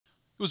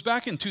It was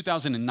back in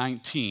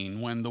 2019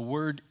 when the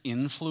word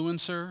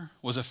influencer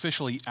was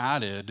officially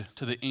added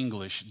to the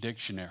English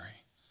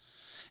dictionary.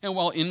 And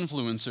while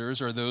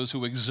influencers are those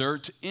who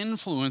exert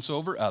influence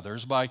over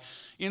others by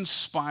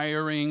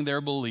inspiring their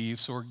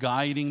beliefs or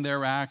guiding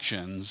their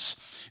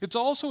actions, it's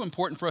also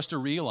important for us to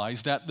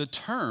realize that the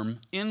term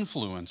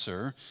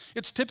influencer,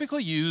 it's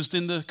typically used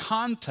in the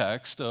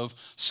context of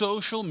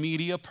social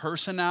media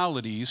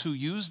personalities who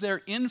use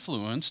their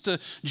influence to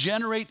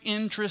generate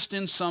interest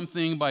in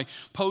something by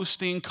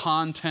posting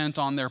content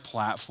on their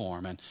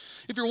platform. And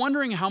if you're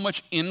wondering how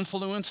much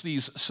influence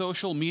these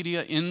social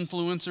media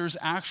influencers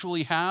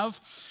actually have,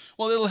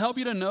 well, it'll help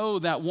you to know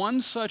that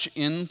one such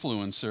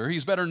influencer,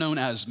 he's better known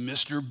as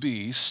Mr.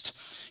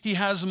 Beast, he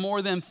has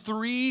more than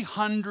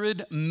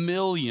 300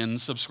 million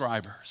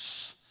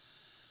subscribers.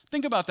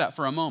 Think about that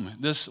for a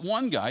moment. This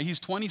one guy, he's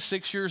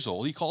 26 years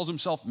old, he calls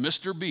himself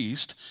Mr.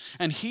 Beast,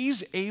 and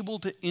he's able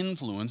to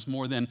influence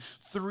more than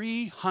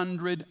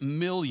 300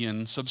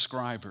 million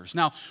subscribers.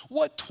 Now,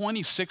 what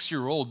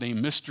 26-year-old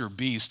named Mr.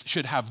 Beast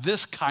should have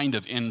this kind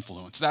of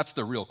influence? That's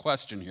the real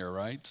question here,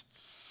 right?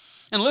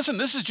 And listen,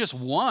 this is just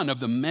one of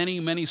the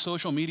many, many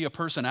social media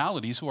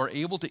personalities who are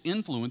able to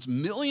influence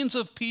millions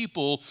of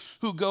people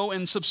who go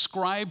and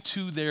subscribe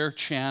to their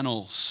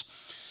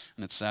channels.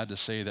 And it's sad to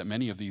say that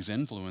many of these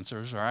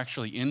influencers are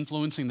actually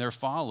influencing their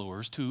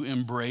followers to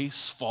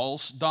embrace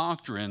false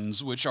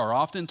doctrines, which are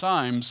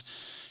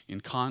oftentimes in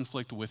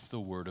conflict with the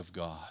Word of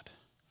God.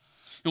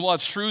 And while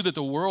it's true that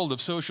the world of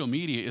social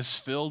media is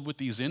filled with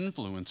these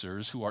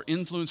influencers who are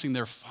influencing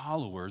their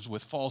followers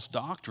with false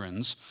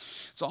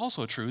doctrines, it's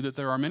also true that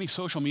there are many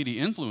social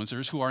media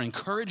influencers who are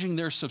encouraging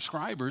their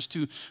subscribers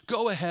to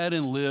go ahead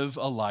and live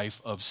a life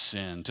of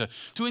sin,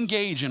 to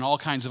engage in all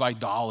kinds of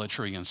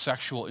idolatry and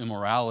sexual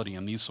immorality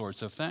and these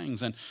sorts of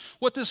things. And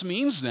what this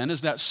means then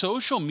is that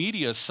social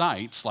media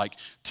sites like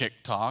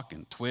TikTok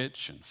and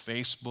Twitch and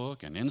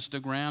Facebook and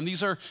Instagram,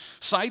 these are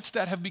sites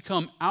that have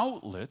become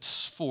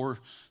outlets for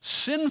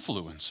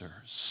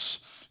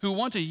Sinfluencers who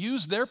want to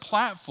use their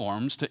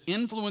platforms to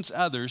influence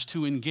others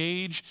to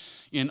engage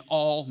in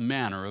all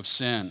manner of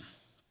sin.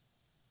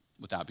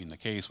 With that being the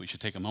case, we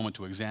should take a moment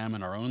to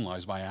examine our own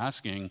lives by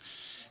asking,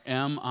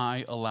 am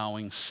I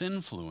allowing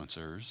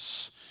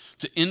Sinfluencers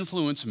to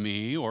influence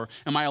me, or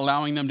am I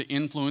allowing them to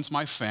influence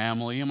my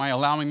family? Am I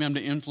allowing them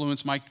to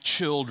influence my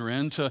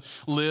children to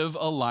live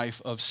a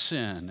life of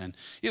sin? And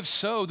if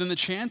so, then the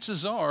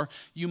chances are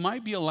you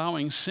might be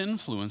allowing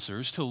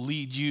Sinfluencers to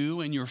lead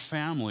you and your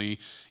family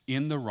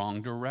in the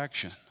wrong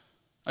direction.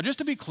 Now, just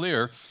to be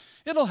clear,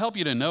 it'll help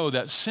you to know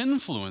that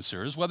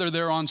Sinfluencers, whether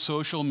they're on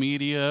social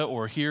media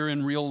or here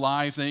in real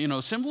life,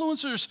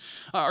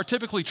 Sinfluencers are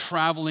typically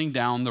traveling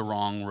down the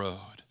wrong road.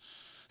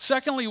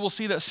 Secondly, we'll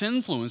see that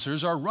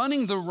Sinfluencers are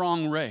running the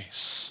wrong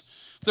race.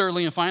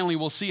 Thirdly, and finally,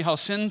 we'll see how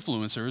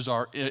Sinfluencers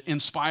are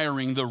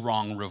inspiring the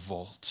wrong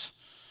revolt.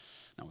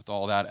 Now, with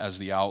all that as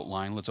the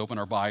outline, let's open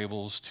our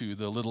Bibles to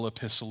the little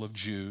epistle of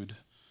Jude.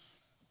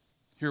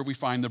 Here we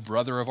find the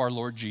brother of our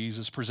Lord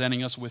Jesus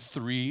presenting us with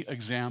 3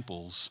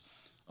 examples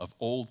of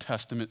Old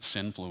Testament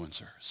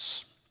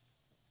Sinfluencers.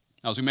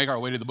 Now, as we make our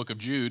way to the book of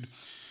Jude,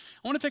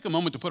 I want to take a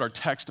moment to put our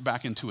text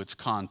back into its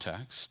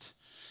context.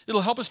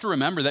 It'll help us to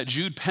remember that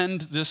Jude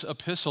penned this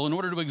epistle in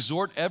order to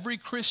exhort every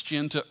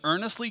Christian to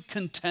earnestly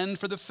contend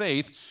for the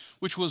faith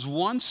which was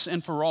once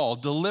and for all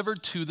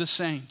delivered to the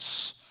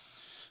saints.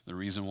 The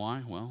reason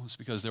why? Well, it's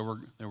because there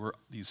were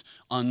these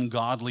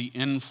ungodly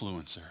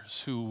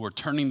influencers who were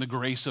turning the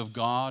grace of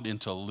God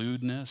into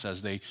lewdness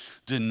as they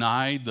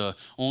denied the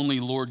only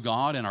Lord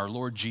God and our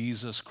Lord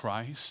Jesus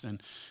Christ.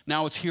 And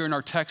now it's here in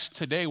our text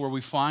today where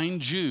we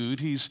find Jude.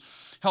 He's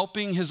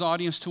helping his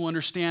audience to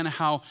understand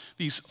how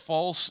these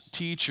false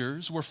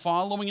teachers were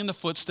following in the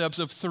footsteps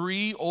of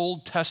 3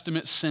 Old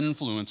Testament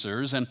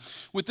Sinfluencers. And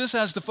with this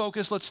as the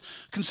focus,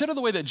 let's consider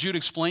the way that Jude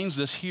explains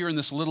this here in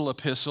this little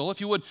epistle.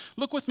 If you would,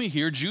 look with me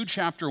here, Jude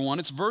chapter 1.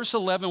 It's verse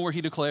 11 where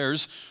he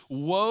declares,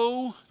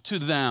 "Woe to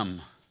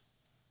them,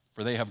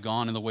 for they have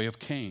gone in the way of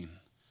Cain,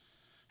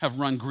 have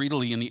run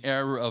greedily in the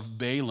error of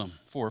Balaam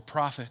for a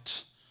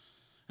prophet,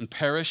 and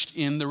perished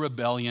in the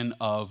rebellion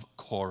of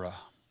Korah."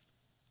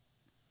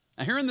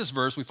 Now, here in this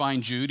verse, we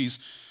find Jude. He's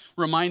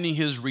reminding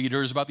his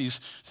readers about these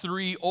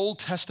 3 Old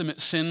Testament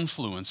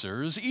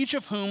Sinfluencers, each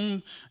of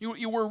whom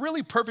you were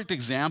really perfect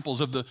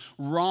examples of the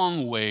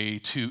wrong way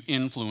to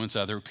influence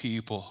other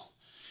people.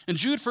 And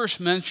Jude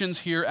first mentions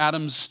here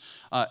Adam's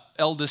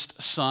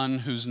eldest son,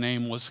 whose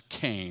name was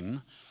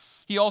Cain.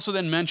 He also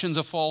then mentions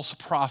a false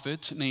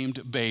prophet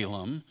named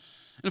Balaam.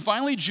 And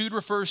finally, Jude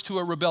refers to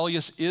a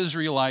rebellious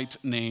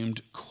Israelite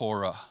named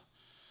Korah.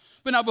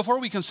 But now, before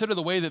we consider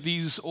the way that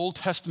these Old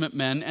Testament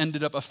men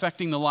ended up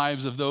affecting the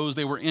lives of those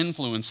they were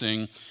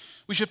influencing,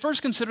 we should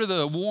first consider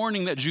the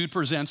warning that Jude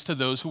presents to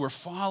those who were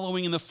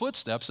following in the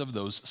footsteps of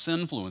those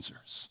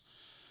Sinfluencers.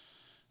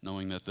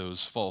 Knowing that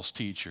those false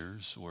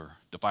teachers were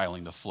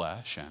defiling the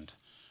flesh and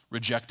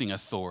rejecting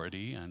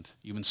authority and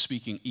even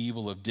speaking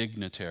evil of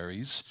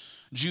dignitaries,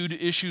 Jude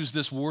issues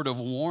this word of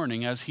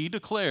warning as he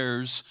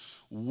declares,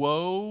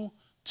 "Woe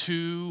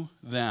to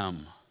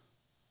them."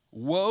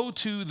 Woe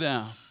to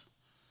them.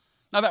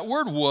 Now that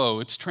word woe,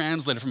 it's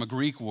translated from a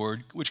Greek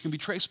word, which can be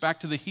traced back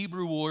to the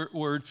Hebrew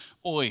word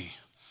oi.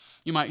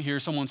 You might hear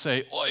someone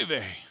say, oy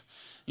vey.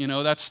 You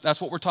know,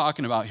 that's what we're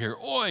talking about here.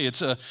 Oi,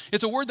 it's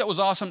a word that was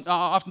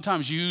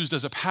oftentimes used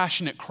as a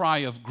passionate cry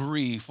of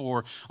grief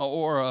or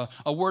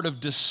a word of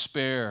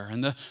despair.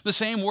 And the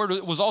same word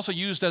was also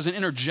used as an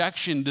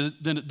interjection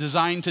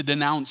designed to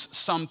denounce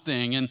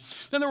something. And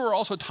then there were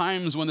also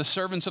times when the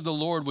servants of the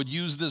Lord would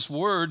use this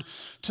word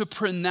to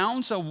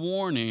pronounce a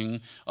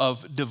warning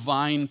of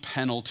divine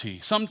penalty.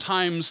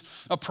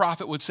 Sometimes a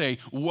prophet would say,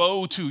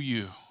 woe to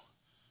you,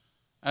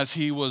 as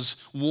he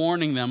was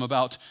warning them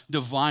about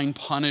divine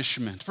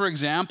punishment. For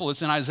example,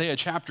 it's in Isaiah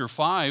chapter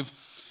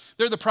 5.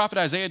 There the prophet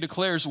Isaiah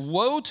declares,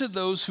 woe to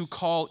those who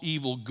call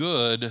evil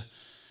good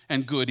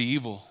and good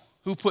evil,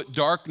 who put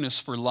darkness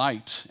for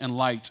light and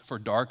light for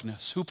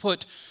darkness, who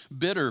put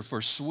bitter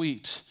for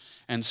sweet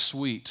and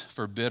sweet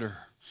for bitter.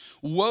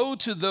 Woe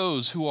to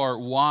those who are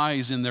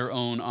wise in their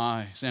own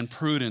eyes and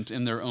prudent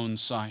in their own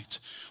sight.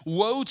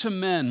 Woe to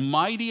men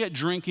mighty at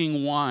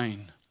drinking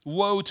wine.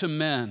 Woe to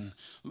men,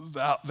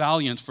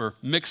 valiant for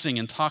mixing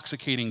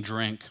intoxicating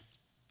drink,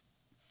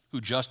 who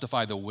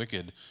justify the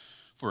wicked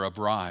for a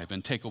bribe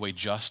and take away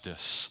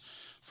justice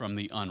from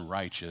the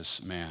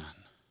unrighteous man.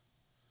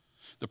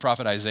 The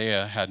prophet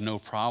Isaiah had no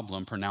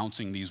problem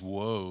pronouncing these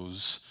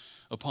woes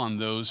upon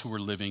those who were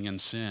living in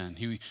sin.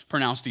 He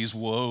pronounced these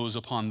woes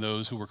upon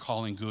those who were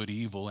calling good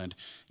evil and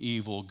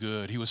evil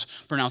good. He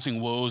was pronouncing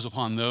woes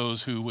upon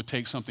those who would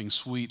take something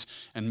sweet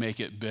and make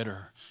it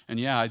bitter. And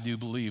yeah, I do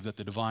believe that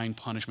the divine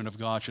punishment of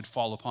God should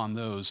fall upon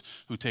those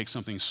who take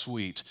something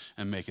sweet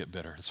and make it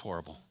bitter. It's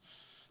horrible.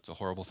 It's a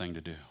horrible thing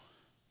to do.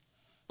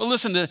 But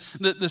listen,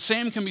 the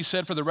same can be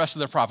said for the rest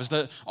of the prophets.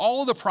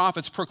 All of the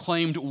prophets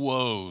proclaimed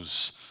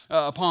woes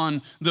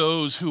upon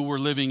those who were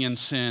living in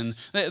sin.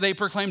 They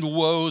proclaimed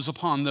woes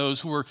upon those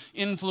who were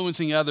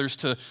influencing others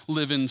to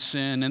live in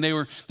sin. And they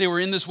were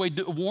in this way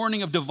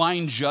warning of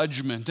divine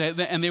judgment.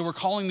 And they were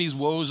calling these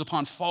woes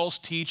upon false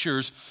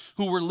teachers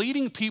who were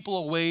leading people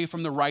away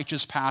from the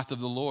righteous path of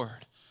the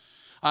Lord.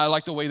 I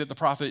like the way that the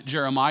prophet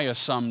Jeremiah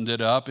summed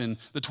it up in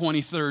the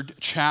 23rd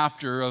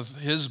chapter of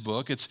his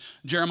book. It's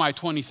Jeremiah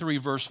 23,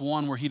 verse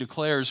 1, where he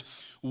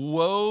declares,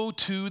 woe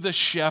to the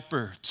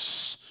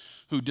shepherds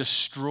who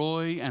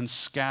destroy and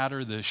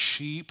scatter the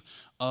sheep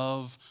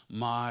of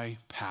my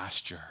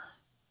pasture.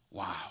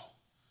 Wow.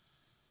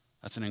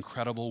 That's an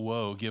incredible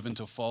woe given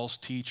to false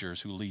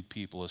teachers who lead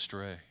people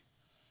astray.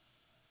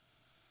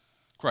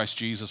 Christ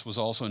Jesus was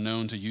also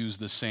known to use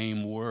the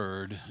same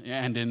word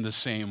and in the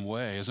same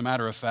way. As a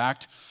matter of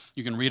fact,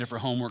 you can read it for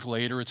homework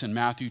later. It's in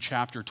Matthew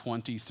chapter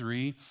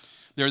 23.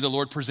 There the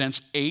Lord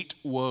presents 8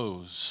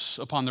 woes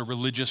upon the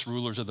religious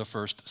rulers of the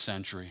first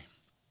century.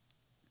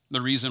 The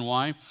reason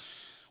why?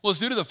 Well, it's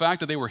due to the fact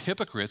that they were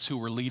hypocrites who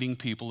were leading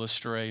people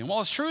astray. And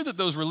while it's true that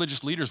those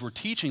religious leaders were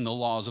teaching the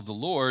laws of the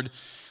Lord,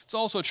 it's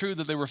also true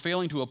that they were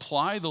failing to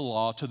apply the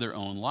law to their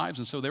own lives,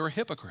 and so they were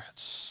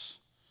hypocrites.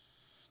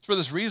 It's for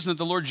this reason that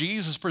the Lord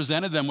Jesus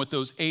presented them with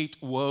those 8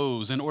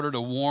 woes in order to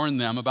warn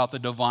them about the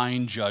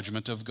divine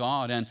judgment of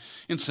God. And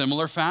in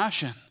similar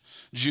fashion,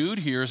 Jude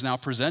here is now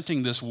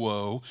presenting this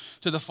woe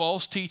to the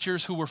false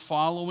teachers who were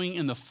following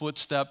in the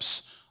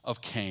footsteps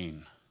of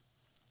Cain.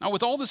 Now,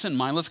 with all this in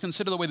mind, let's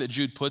consider the way that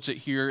Jude puts it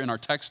here in our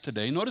text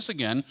today. Notice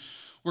again,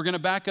 we're going to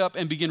back up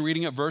and begin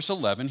reading at verse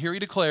 11. Here he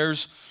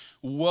declares,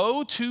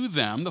 woe to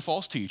them, the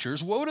false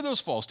teachers, woe to those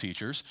false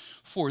teachers,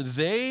 for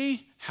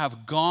they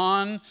have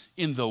gone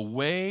in the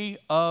way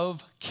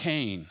of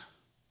Cain.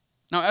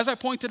 Now, as I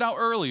pointed out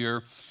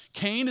earlier,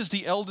 Cain is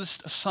the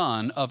eldest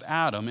son of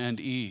Adam and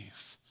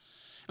Eve.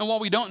 And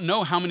while we don't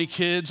know how many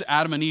kids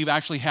Adam and Eve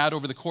actually had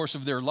over the course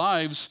of their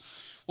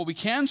lives, what we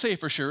can say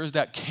for sure is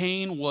that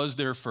Cain was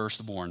their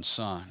firstborn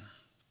son.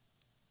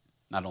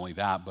 Not only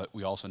that, but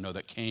we also know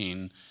that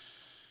Cain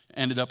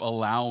ended up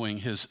allowing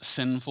his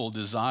sinful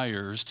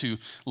desires to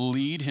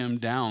lead him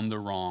down the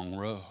wrong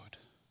road.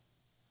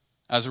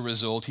 As a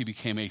result, he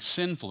became a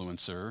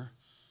sinfluencer,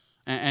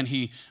 and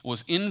he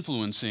was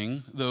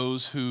influencing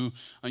those who,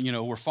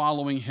 were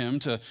following him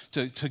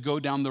to go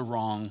down the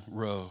wrong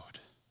road.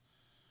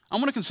 I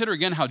want to consider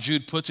again how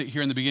Jude puts it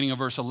here in the beginning of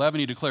verse 11.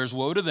 He declares,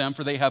 woe to them,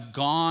 for they have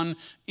gone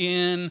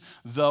in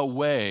the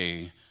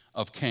way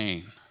of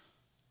Cain.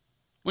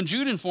 When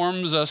Jude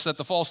informs us that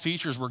the false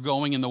teachers were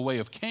going in the way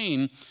of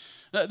Cain,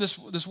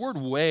 this word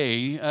way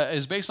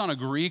is based on a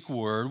Greek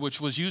word which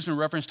was used in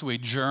reference to a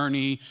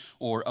journey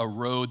or a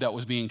road that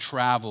was being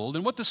traveled.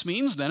 And what this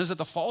means then is that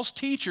the false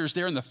teachers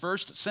there in the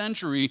first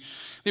century,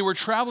 they were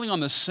traveling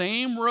on the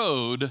same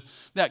road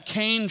that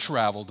Cain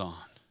traveled on.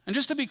 And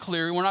just to be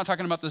clear, we're not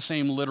talking about the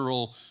same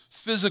literal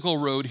physical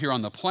road here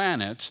on the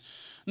planet.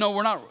 No,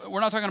 we're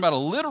not talking about a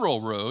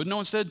literal road. No,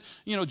 instead,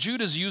 Jude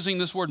is using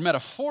this word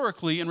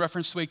metaphorically in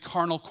reference to a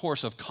carnal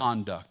course of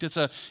conduct. It's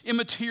an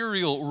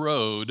immaterial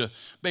road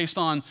based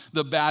on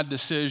the bad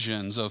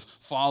decisions of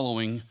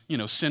following,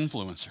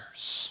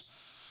 sinfluencers.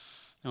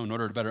 Now, in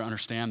order to better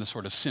understand the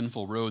sort of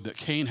sinful road that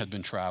Cain had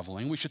been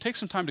traveling, we should take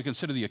some time to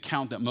consider the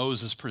account that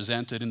Moses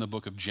presented in the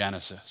book of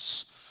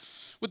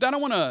Genesis. With that, I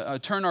want to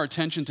turn our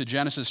attention to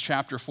Genesis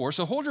chapter 4.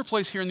 So hold your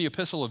place here in the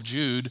epistle of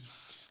Jude.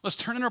 Let's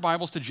turn in our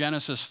Bibles to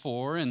Genesis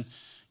 4. And,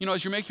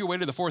 as you make your way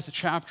to the 4th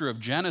chapter of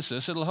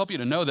Genesis, it'll help you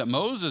to know that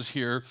Moses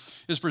here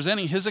is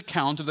presenting his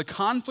account of the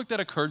conflict that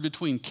occurred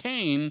between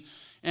Cain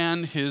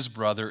and his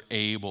brother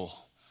Abel.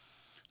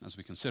 As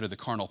we consider the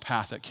carnal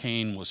path that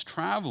Cain was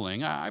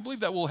traveling, I believe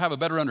that we'll have a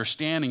better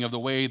understanding of the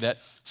way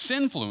that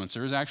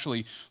sinfluencers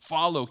actually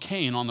follow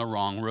Cain on the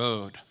wrong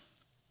road.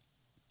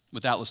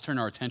 With that, let's turn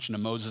our attention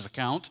to Moses'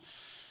 account,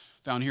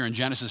 found here in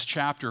Genesis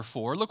chapter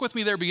 4. Look with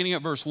me there beginning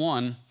at verse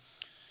 1.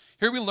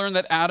 Here we learn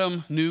that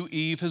Adam knew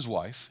Eve, his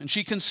wife, and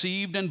she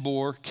conceived and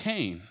bore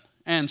Cain,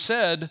 and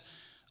said,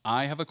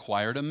 I have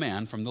acquired a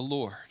man from the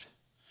Lord.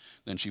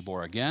 Then she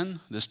bore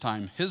again, this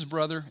time his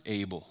brother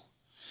Abel.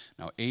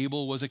 Now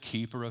Abel was a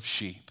keeper of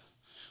sheep,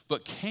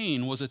 but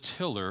Cain was a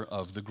tiller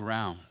of the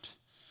ground.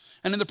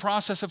 And in the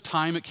process of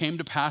time it came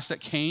to pass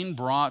that Cain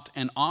brought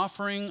an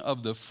offering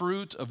of the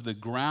fruit of the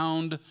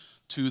ground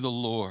to the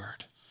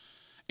Lord.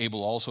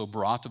 Abel also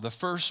brought of the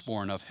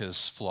firstborn of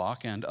his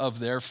flock and of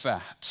their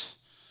fat.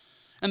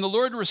 And the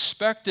Lord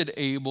respected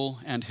Abel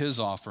and his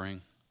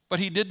offering, but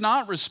he did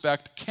not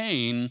respect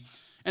Cain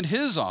and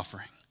his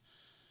offering.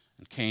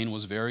 And Cain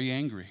was very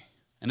angry,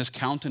 and his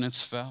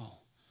countenance fell.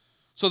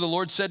 So the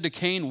Lord said to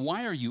Cain,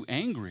 why are you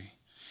angry?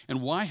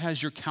 And why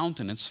has your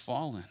countenance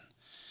fallen?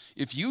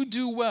 If you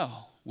do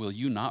well, will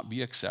you not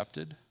be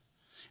accepted?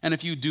 And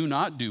if you do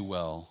not do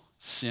well,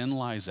 sin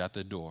lies at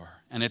the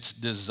door, and its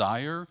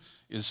desire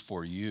is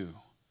for you,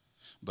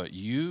 but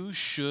you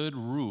should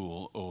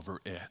rule over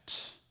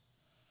it.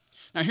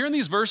 Now here in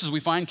these verses we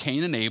find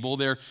Cain and Abel.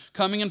 They're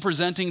coming and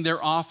presenting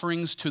their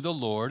offerings to the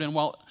Lord. And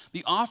while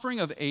the offering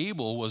of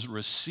Abel was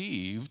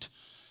received,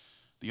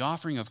 the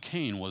offering of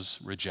Cain was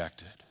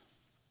rejected.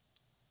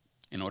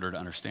 In order to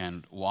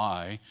understand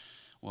why,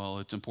 well,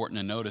 it's important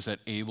to notice that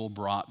Abel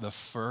brought the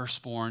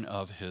firstborn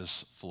of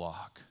his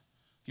flock.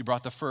 He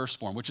brought the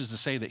firstborn, which is to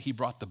say that he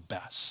brought the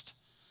best.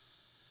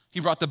 He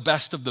brought the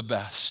best of the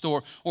best.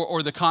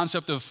 Or the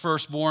concept of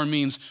firstborn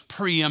means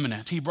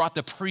preeminent. He brought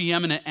the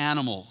preeminent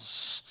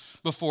animals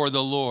before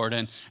the Lord.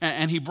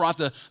 And he brought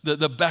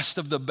the best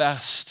of the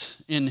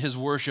best in his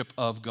worship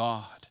of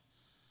God.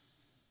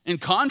 In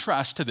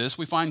contrast to this,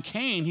 we find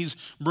Cain,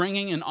 he's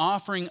bringing an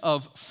offering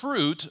of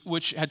fruit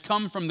which had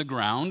come from the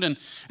ground. And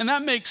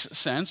that makes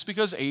sense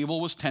because Abel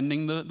was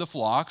tending the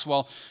flocks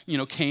while,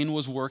 Cain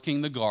was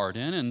working the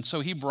garden. And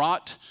so he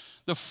brought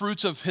the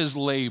fruits of his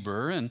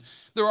labor. And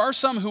there are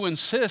some who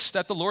insist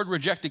that the Lord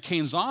rejected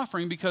Cain's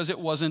offering because it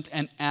wasn't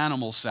an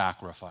animal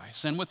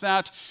sacrifice. And with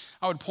that,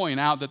 I would point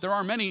out that there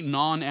are many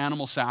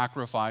non-animal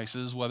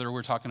sacrifices, whether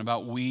we're talking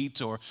about wheat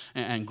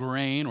and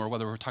grain, or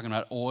whether we're talking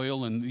about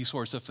oil and these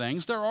sorts of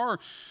things. There are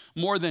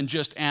more than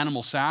just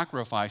animal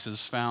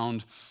sacrifices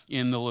found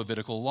in the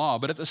Levitical law.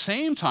 But at the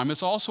same time,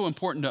 it's also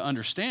important to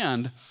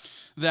understand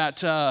that,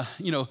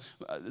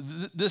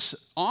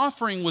 this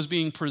offering was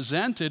being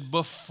presented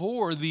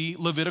before the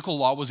Levitical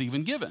law was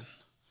even given.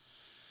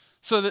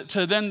 So that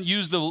to then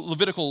use the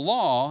Levitical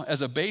law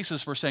as a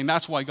basis for saying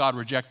that's why God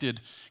rejected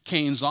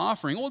Cain's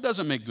offering, well, it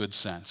doesn't make good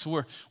sense.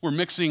 We're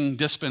mixing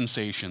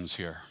dispensations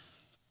here.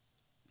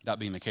 That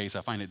being the case,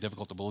 I find it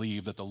difficult to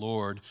believe that the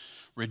Lord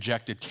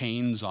rejected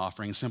Cain's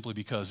offering simply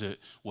because it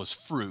was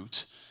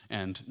fruit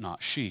and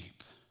not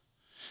sheep.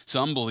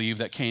 Some believe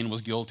that Cain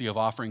was guilty of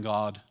offering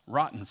God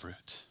rotten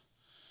fruit.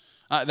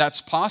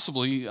 That's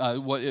possibly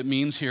what it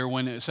means here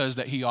when it says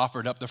that he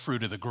offered up the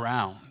fruit of the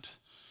ground.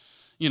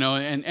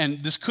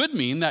 And this could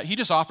mean that he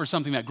just offered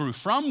something that grew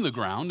from the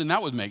ground, and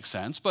that would make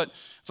sense. But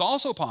it's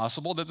also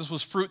possible that this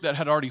was fruit that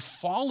had already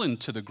fallen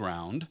to the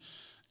ground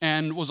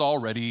and was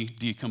already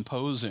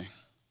decomposing.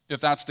 If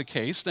that's the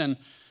case, then,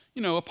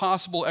 a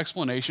possible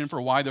explanation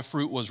for why the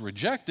fruit was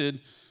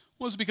rejected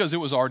was because it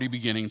was already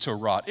beginning to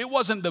rot. It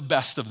wasn't the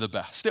best of the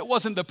best. It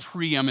wasn't the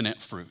preeminent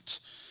fruit.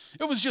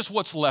 It was just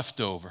what's left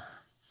over.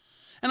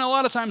 And a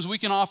lot of times we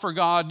can offer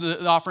God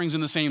the offerings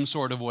in the same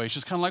sort of way. It's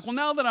just kind of like, well,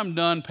 now that I'm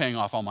done paying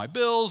off all my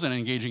bills and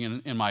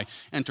engaging in my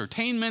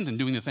entertainment and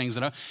doing the things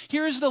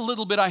here's the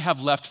little bit I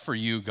have left for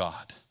you,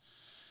 God.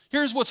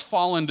 Here's what's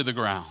fallen to the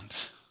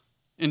ground.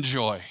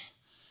 Enjoy.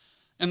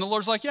 And the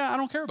Lord's like, yeah, I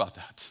don't care about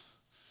that.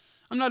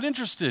 I'm not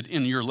interested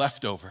in your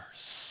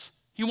leftovers.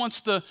 He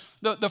wants the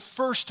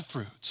first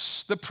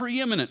fruits, the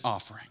preeminent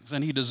offerings,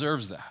 and he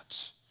deserves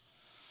that.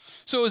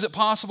 So is it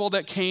possible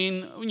that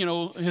Cain,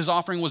 his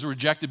offering was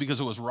rejected because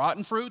it was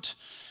rotten fruit?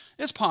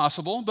 It's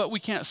possible, but we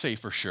can't say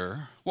for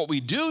sure. What we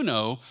do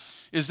know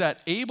is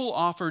that Abel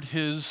offered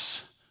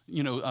his,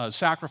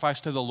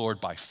 sacrifice to the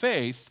Lord by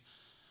faith,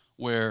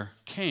 where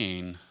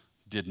Cain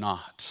did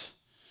not.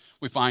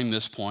 We find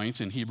this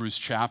point in Hebrews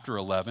chapter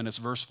 11. It's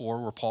verse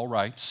 4 where Paul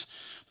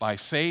writes, by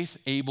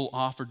faith Abel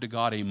offered to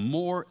God a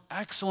more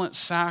excellent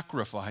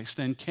sacrifice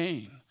than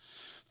Cain,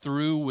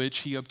 through which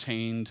he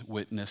obtained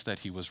witness that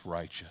he was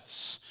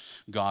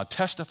righteous, God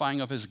testifying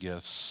of his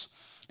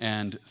gifts,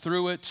 and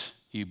through it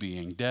he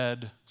being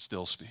dead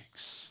still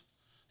speaks.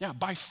 Yeah,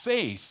 by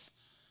faith,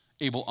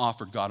 Abel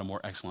offered God a more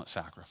excellent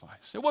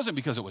sacrifice. It wasn't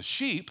because it was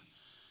sheep.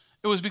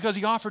 It was because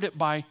he offered it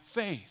by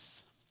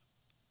faith.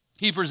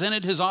 He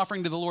presented his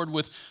offering to the Lord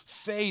with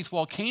faith,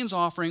 while Cain's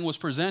offering was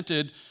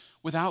presented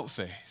without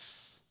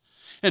faith.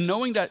 And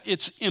knowing that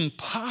it's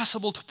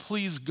impossible to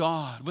please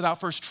God without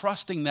first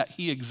trusting that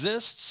he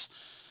exists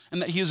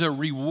and that he is a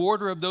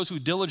rewarder of those who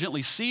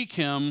diligently seek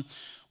him,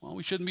 well,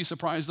 we shouldn't be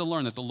surprised to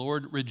learn that the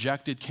Lord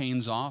rejected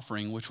Cain's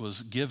offering, which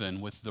was given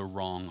with the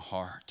wrong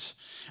heart.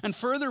 And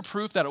further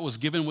proof that it was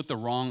given with the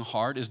wrong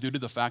heart is due to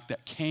the fact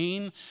that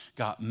Cain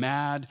got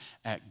mad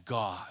at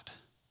God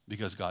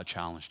because God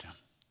challenged him.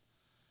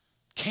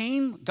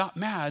 Cain got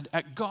mad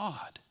at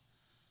God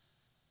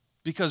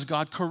because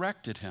God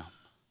corrected him.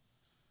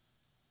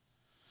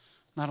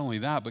 Not only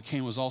that, but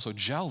Cain was also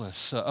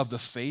jealous of the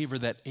favor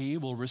that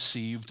Abel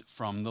received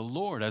from the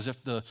Lord, as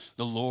if the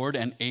Lord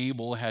and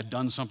Abel had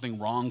done something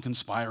wrong,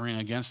 conspiring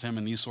against him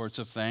and these sorts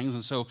of things.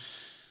 And so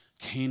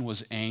Cain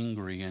was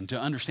angry. And to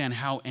understand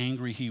how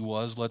angry he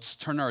was, let's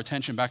turn our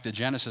attention back to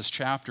Genesis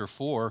chapter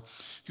 4.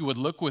 If you would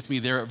look with me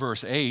there at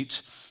verse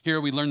 8,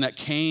 here we learn that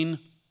Cain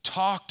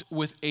talked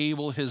with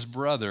Abel his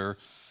brother,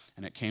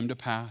 and it came to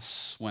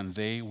pass when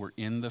they were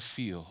in the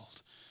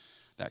field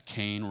that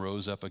Cain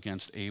rose up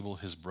against Abel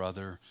his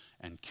brother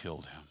and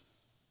killed him.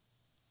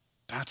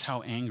 That's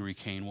how angry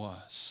Cain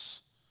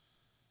was.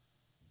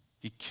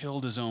 He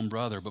killed his own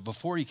brother, but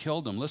before he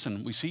killed him,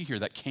 listen, we see here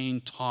that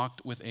Cain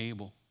talked with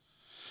Abel.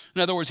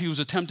 In other words, he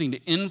was attempting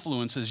to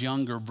influence his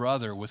younger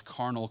brother with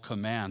carnal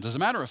commands. As a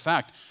matter of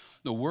fact,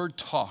 the word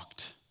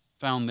talked,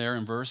 found there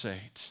in verse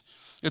 8,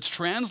 it's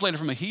translated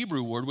from a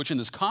Hebrew word, which in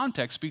this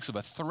context speaks of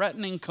a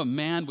threatening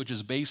command which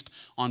is based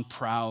on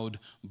proud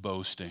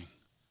boasting.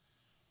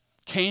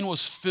 Cain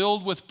was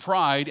filled with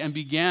pride and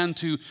began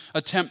to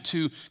attempt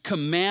to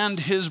command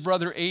his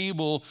brother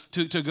Abel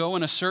to go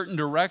in a certain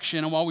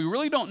direction. And while we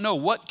really don't know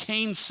what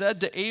Cain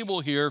said to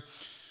Abel here,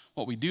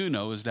 what we do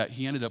know is that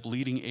he ended up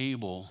leading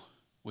Abel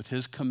with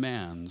his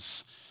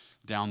commands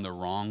down the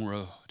wrong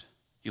road.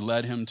 He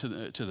led him to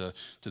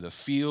the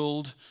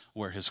field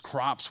where his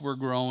crops were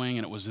growing,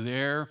 and it was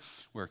there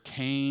where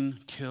Cain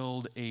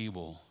killed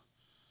Abel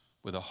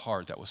with a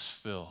heart that was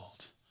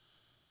filled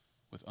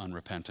with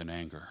unrepentant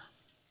anger.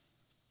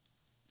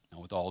 Now,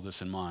 with all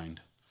this in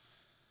mind,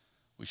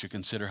 we should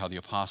consider how the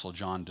Apostle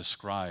John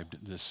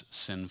described this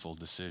sinful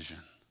decision.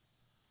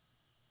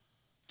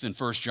 It's in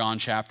 1 John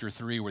chapter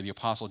 3 where the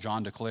Apostle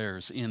John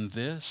declares, "In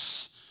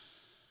this,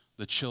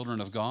 the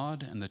children of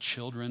God and the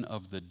children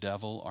of the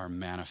devil are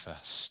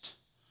manifest.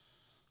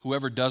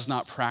 Whoever does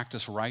not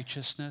practice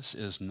righteousness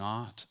is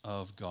not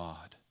of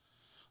God,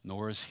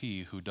 nor is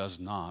he who does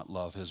not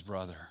love his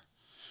brother.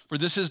 For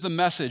this is the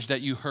message that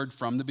you heard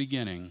from the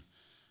beginning,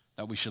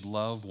 that we should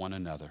love one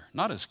another,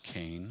 not as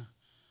Cain,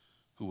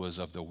 who was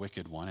of the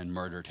wicked one and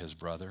murdered his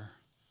brother.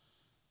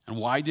 And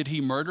why did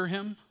he murder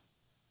him?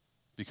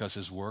 Because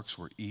his works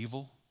were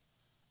evil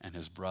and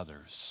his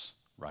brother's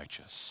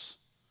righteous."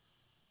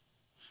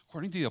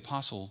 According to the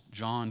Apostle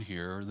John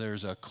here,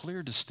 there's a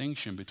clear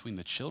distinction between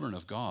the children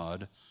of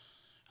God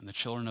and the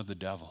children of the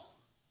devil.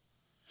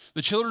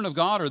 The children of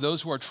God are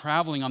those who are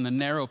traveling on the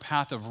narrow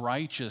path of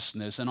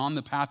righteousness, and on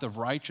the path of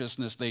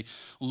righteousness, they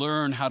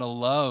learn how to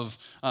love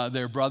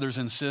their brothers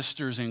and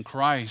sisters in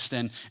Christ.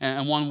 And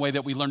one way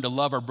that we learn to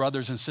love our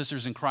brothers and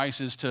sisters in Christ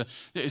is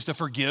to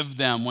forgive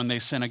them when they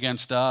sin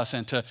against us,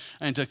 and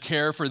to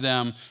care for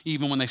them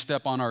even when they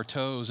step on our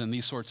toes and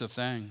these sorts of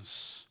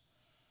things.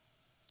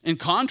 In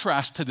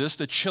contrast to this,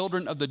 the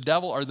children of the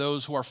devil are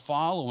those who are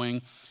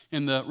following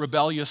in the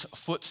rebellious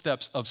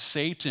footsteps of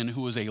Satan,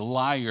 who is a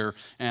liar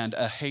and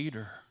a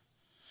hater.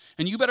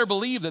 And you better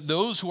believe that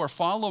those who are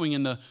following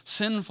in the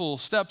sinful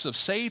steps of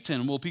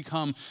Satan will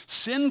become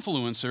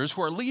sinfluencers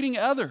who are leading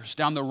others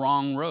down the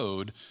wrong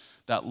road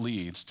that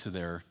leads to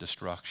their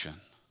destruction.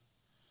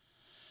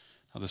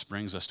 Now, this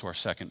brings us to our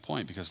second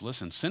point, because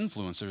listen,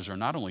 sinfluencers are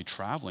not only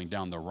traveling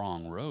down the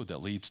wrong road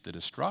that leads to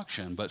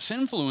destruction, but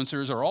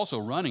sinfluencers are also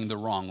running the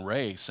wrong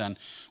race. And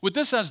with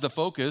this as the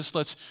focus,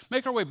 let's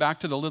make our way back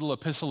to the little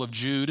epistle of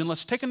Jude, and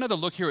let's take another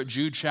look here at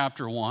Jude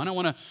chapter 1. I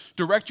want to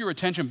direct your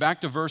attention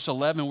back to verse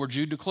 11, where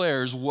Jude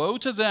declares, "Woe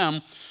to them,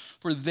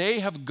 for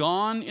they have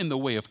gone in the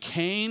way of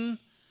Cain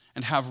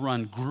and have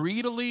run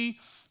greedily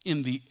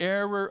in the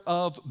error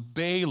of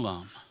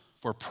Balaam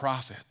for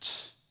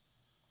profit."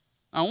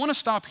 I want to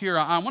stop here.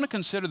 I want to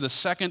consider the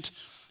second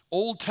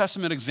Old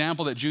Testament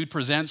example that Jude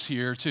presents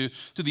here to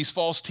these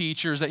false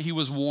teachers that he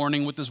was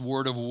warning with this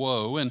word of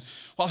woe. And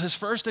while his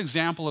first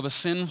example of a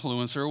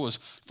sinfluencer was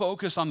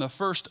focused on the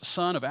first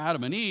son of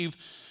Adam and Eve,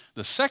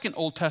 the second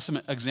Old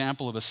Testament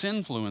example of a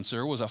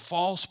sinfluencer was a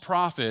false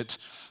prophet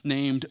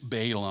named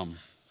Balaam.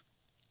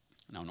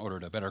 Now, in order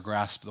to better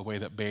grasp the way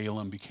that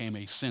Balaam became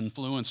a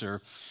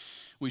sinfluencer,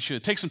 we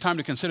should take some time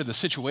to consider the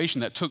situation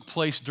that took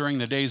place during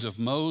the days of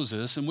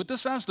Moses. And with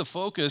this as the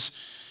focus,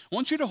 I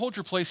want you to hold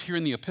your place here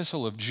in the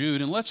epistle of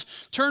Jude, and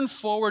let's turn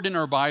forward in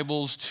our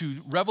Bibles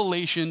to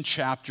Revelation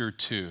chapter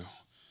 2.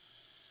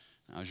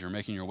 As you're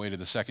making your way to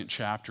the second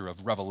chapter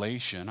of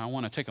Revelation, I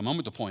want to take a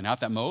moment to point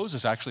out that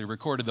Moses actually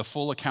recorded the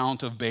full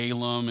account of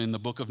Balaam in the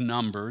book of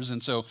Numbers,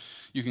 and so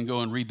you can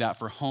go and read that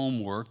for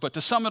homework. But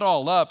to sum it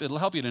all up, it'll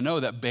help you to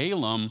know that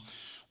Balaam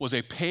was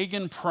a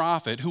pagan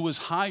prophet who was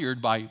hired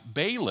by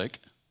Balak,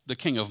 the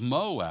king of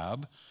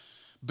Moab.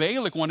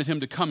 Balak wanted him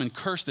to come and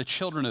curse the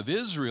children of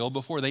Israel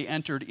before they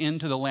entered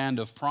into the land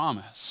of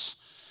promise.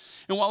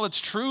 And while it's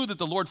true that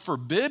the Lord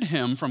forbid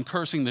him from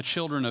cursing the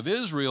children of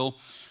Israel,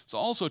 it's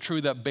also true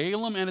that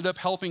Balaam ended up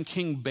helping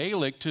King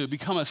Balak to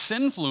become a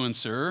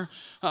sinfluencer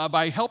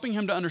by helping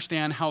him to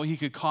understand how he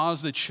could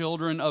cause the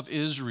children of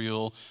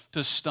Israel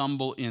to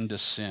stumble into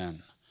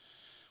sin.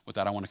 With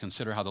that, I want to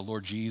consider how the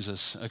Lord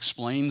Jesus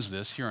explains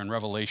this here in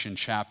Revelation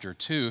chapter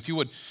 2. If you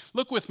would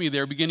look with me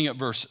there, beginning at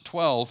verse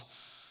 12.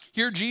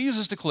 Here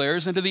Jesus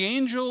declares, "And to the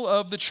angel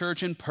of the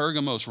church in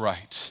Pergamos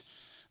write,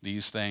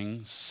 these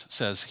things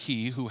says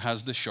he who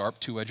has the sharp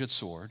two-edged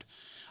sword.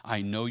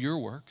 I know your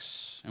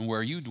works and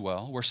where you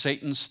dwell, where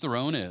Satan's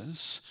throne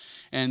is,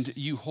 and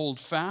you hold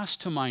fast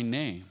to my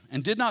name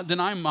and did not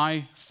deny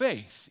my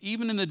faith,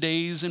 even in the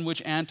days in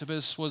which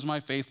Antipas was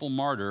my faithful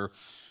martyr,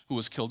 who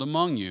was killed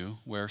among you,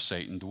 where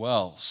Satan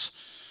dwells.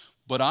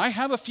 But I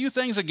have a few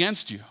things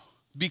against you,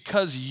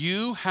 because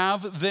you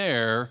have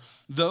there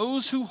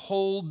those who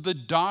hold the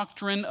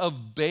doctrine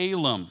of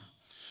Balaam,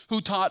 who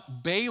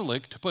taught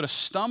Balak to put a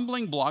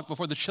stumbling block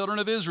before the children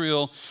of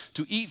Israel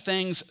to eat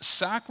things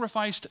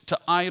sacrificed to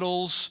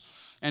idols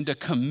and to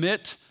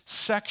commit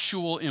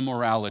sexual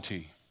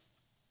immorality."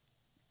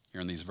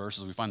 Here in these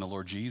verses, we find the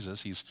Lord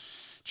Jesus. He's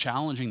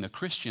challenging the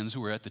Christians who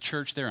were at the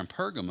church there in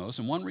Pergamos.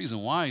 And one reason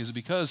why is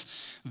because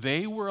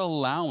they were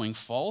allowing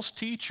false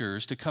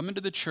teachers to come into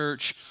the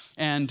church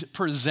and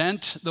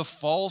present the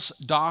false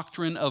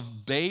doctrine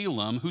of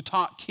Balaam, who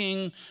taught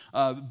King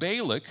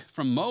Balak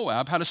from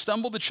Moab how to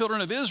stumble the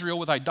children of Israel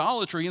with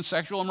idolatry and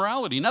sexual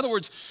immorality. In other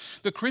words,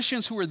 the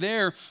Christians who were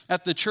there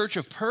at the church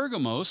of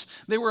Pergamos,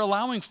 they were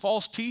allowing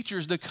false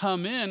teachers to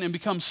come in and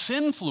become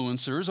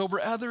sinfluencers over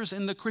others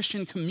in the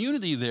Christian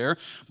community there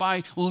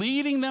by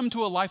leading them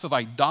to a life of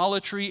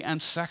idolatry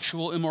and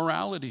sexual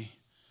immorality.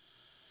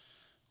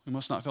 We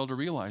must not fail to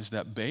realize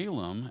that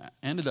Balaam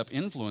ended up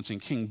influencing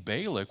King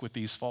Balak with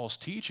these false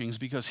teachings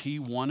because he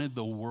wanted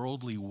the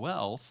worldly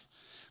wealth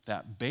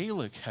that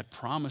Balak had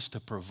promised to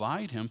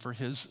provide him for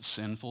his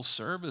sinful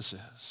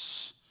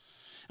services.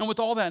 And with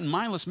all that in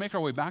mind, let's make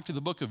our way back to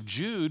the book of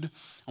Jude.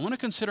 I want to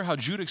consider how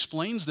Jude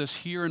explains this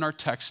here in our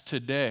text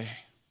today.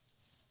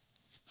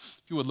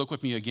 If you would look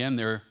with me again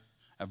there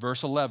at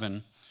verse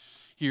 11.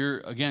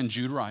 Here again,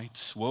 Jude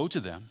writes, "Woe to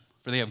them,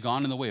 for they have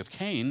gone in the way of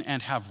Cain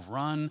and have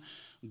run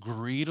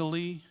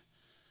greedily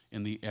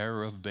in the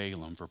error of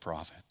Balaam for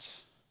profit."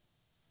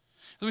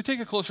 As we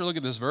take a closer look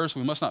at this verse,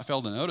 we must not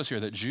fail to notice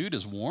here that Jude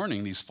is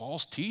warning these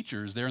false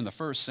teachers there in the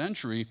first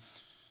century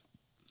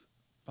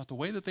about the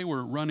way that they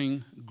were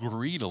running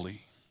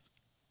greedily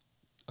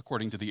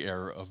according to the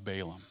error of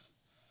Balaam.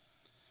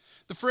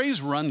 The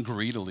phrase "run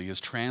greedily"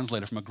 is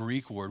translated from a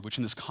Greek word, which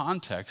in this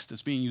context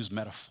is being used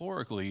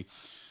metaphorically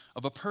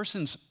of a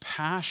person's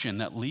passion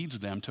that leads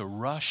them to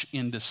rush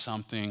into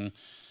something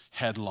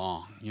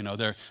headlong. You know,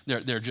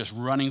 they're just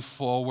running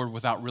forward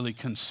without really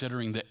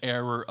considering the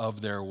error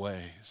of their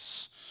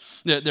ways.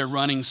 They're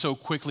running so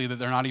quickly that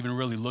they're not even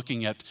really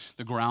looking at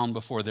the ground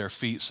before their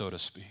feet, so to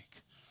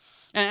speak.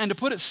 And to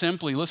put it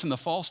simply, listen, the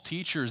false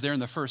teachers there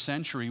in the first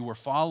century were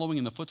following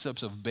in the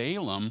footsteps of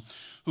Balaam,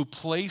 who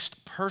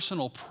placed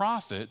personal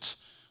profit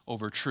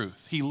over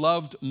truth. He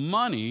loved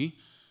money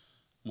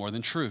more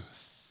than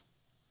truth.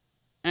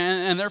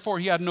 And therefore,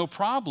 he had no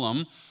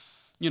problem,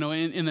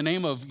 in the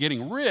name of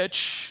getting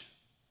rich,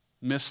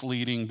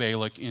 misleading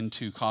Balak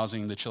into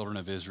causing the children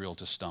of Israel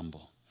to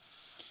stumble.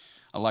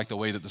 I like the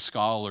way that the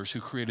scholars who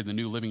created the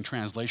New Living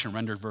Translation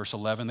rendered verse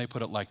 11. They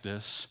put it like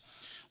this: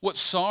 "What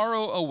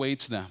sorrow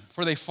awaits them,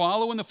 for they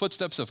follow in the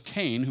footsteps of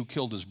Cain, who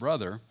killed his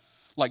brother.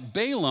 Like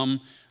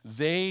Balaam,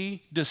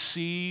 they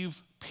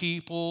deceive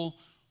people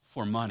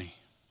for money."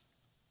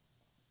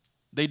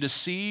 They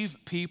deceive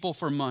people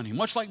for money,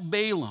 much like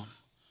Balaam.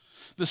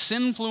 The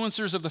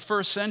sinfluencers of the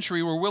first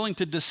century were willing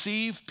to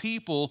deceive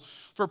people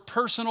for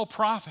personal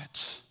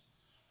profit.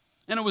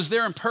 And it was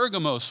there in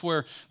Pergamos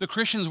where the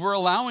Christians were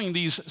allowing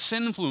these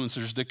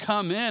sinfluencers to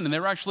come in, and they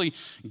were actually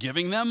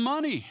giving them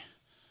money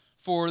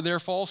for their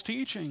false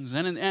teachings.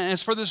 And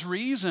it's for this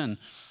reason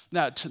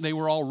that they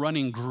were all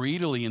running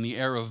greedily in the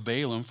error of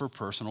Balaam for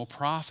personal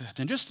profit.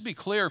 And just to be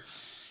clear,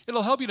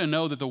 it'll help you to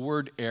know that the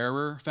word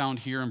error found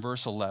here in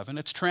verse 11,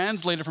 it's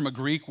translated from a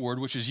Greek word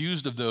which is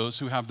used of those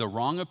who have the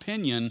wrong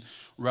opinion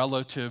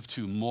relative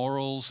to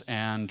morals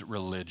and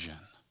religion.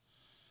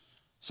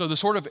 So the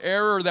sort of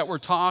error that we're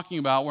talking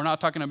about, we're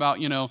not talking about,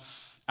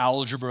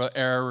 algebra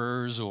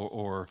errors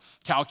or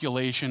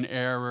calculation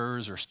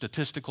errors or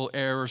statistical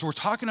errors. We're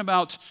talking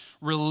about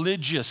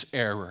religious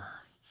error.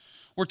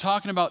 We're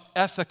talking about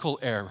ethical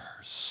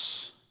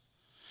errors.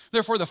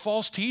 Therefore, the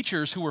false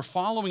teachers who were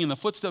following in the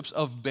footsteps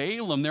of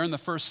Balaam there in the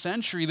first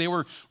century, they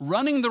were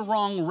running the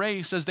wrong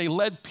race as they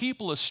led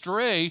people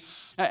astray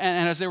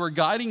and as they were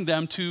guiding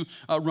them to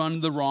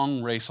run the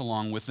wrong race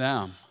along with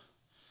them.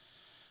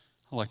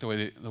 I like the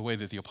way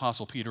that the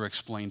Apostle Peter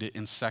explained it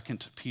in 2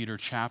 Peter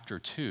chapter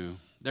 2.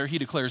 There he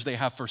declares they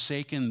have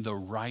forsaken the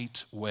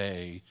right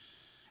way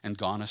and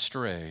gone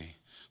astray,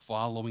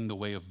 following the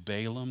way of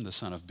Balaam, the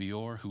son of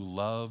Beor, who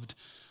loved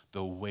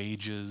the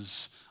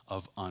wages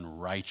of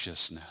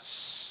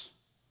unrighteousness.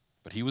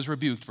 But he was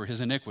rebuked for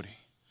his iniquity.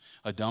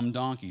 A dumb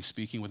donkey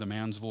speaking with a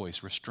man's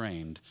voice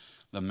restrained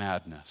the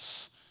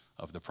madness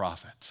of the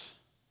prophet.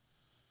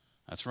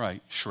 That's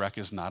right, Shrek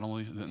is not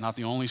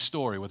the only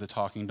story with a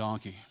talking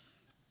donkey.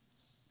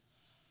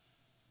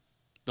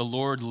 The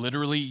Lord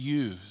literally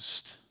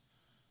used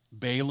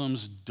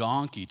Balaam's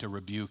donkey to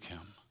rebuke him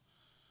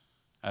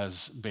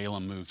as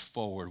Balaam moved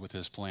forward with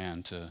his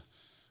plan to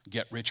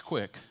get rich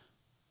quick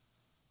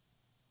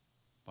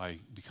by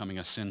becoming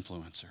a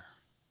sinfluencer.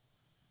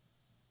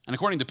 And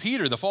according to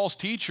Peter, the false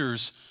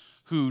teachers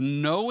who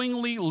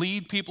knowingly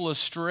lead people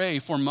astray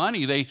for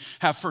money, they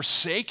have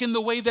forsaken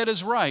the way that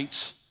is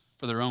right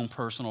for their own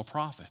personal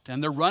profit.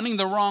 And they're running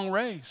the wrong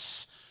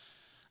race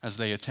as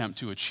they attempt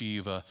to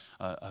achieve a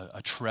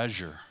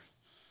treasure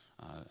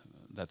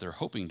that they're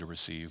hoping to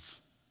receive,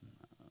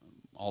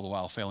 all the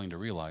while failing to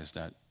realize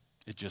that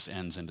it just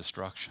ends in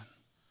destruction.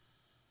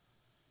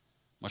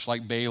 Much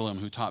like Balaam,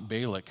 who taught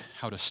Balak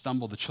how to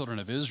stumble the children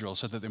of Israel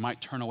so that they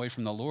might turn away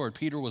from the Lord,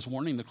 Peter was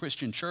warning the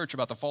Christian church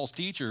about the false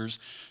teachers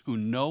who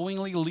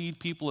knowingly lead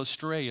people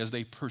astray as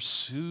they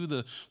pursue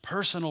the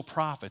personal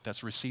profit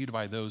that's received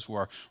by those who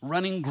are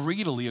running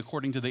greedily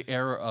according to the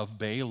error of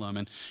Balaam.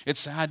 And it's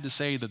sad to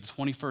say that the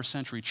 21st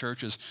century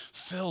church is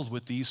filled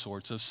with these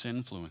sorts of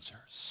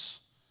sinfluencers.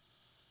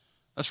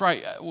 That's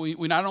right. We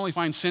not only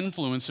find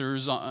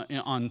sinfluencers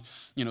on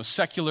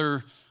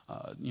secular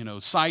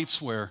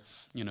sites where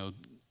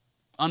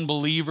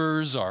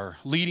unbelievers are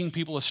leading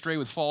people astray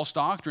with false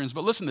doctrines.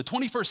 But listen, the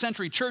 21st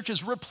century church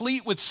is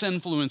replete with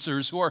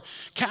sinfluencers who are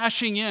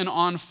cashing in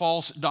on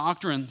false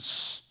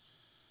doctrines.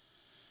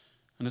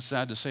 And it's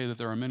sad to say that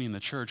there are many in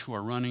the church who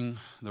are running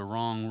the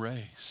wrong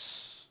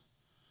race.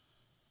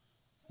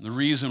 And the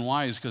reason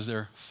why is because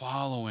they're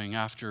following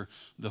after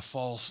the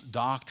false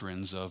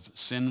doctrines of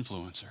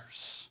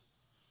sinfluencers.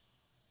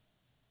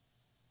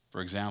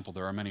 For example,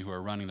 there are many who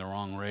are running the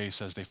wrong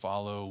race as they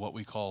follow what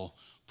we call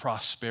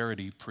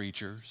prosperity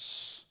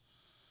preachers.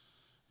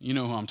 You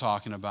know who I'm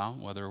talking about,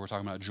 whether we're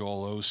talking about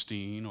Joel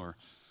Osteen or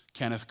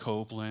Kenneth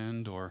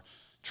Copeland or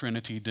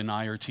Trinity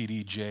denier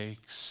T.D.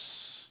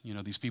 Jakes.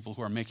 These people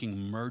who are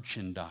making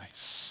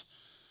merchandise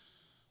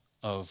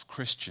of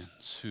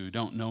Christians who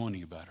don't know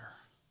any better.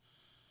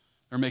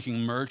 They're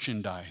making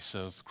merchandise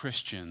of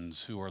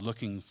Christians who are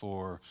looking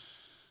for,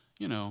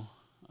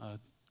 a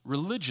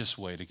religious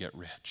way to get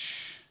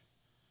rich.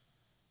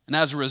 And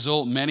as a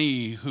result,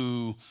 many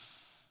who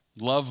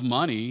love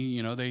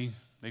money,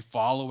 they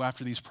follow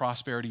after these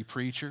prosperity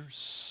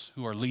preachers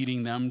who are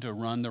leading them to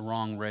run the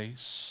wrong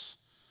race.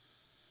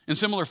 In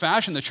similar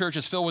fashion, the church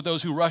is filled with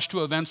those who rush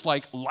to events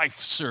like Life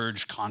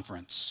Surge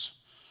Conference.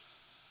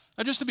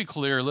 Now, just to be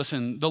clear,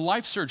 listen, the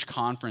Life Surge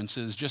Conference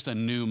is just a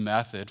new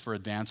method for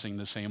advancing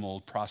the same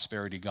old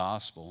prosperity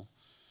gospel.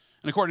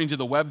 And according to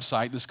the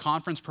website, this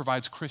conference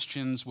provides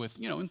Christians with,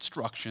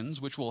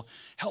 instructions which will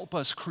help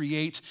us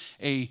create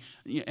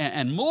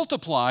and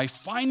multiply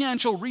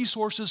financial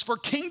resources for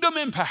kingdom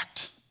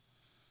impact.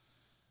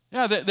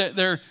 Yeah,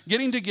 they're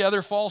getting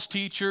together false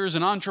teachers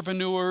and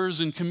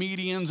entrepreneurs and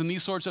comedians and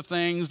these sorts of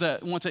things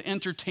that want to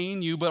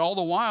entertain you, but all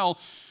the while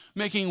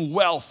making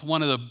wealth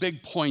one of the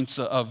big points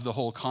of the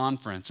whole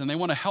conference. And they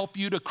want to help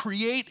you to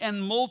create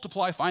and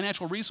multiply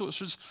financial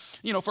resources,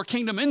 for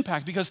kingdom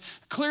impact, because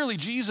clearly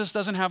Jesus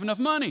doesn't have enough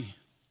money.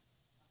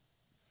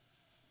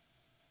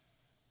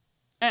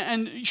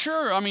 And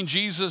sure,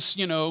 Jesus,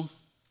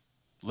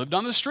 lived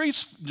on the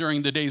streets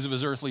during the days of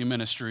his earthly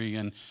ministry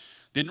and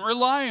didn't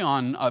rely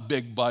on a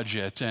big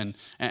budget and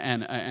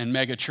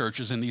mega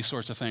churches and these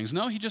sorts of things.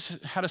 No, he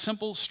just had a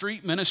simple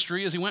street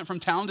ministry as he went from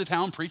town to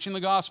town preaching the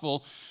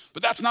gospel.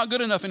 But that's not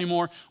good enough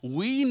anymore.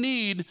 We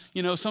need,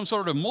 some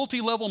sort of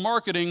multi-level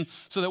marketing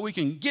so that we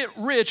can get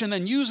rich and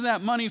then use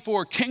that money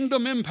for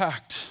kingdom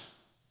impact.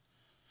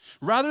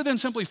 Rather than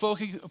simply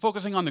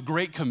focusing on the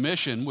Great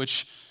Commission,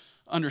 which,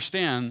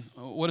 understand,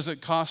 what does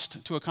it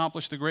cost to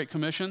accomplish the Great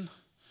Commission?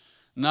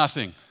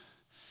 Nothing.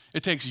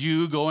 It takes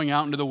you going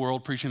out into the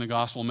world preaching the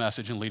gospel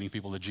message and leading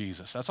people to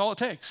Jesus. That's all it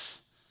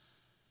takes.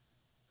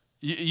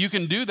 You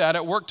can do that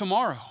at work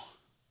tomorrow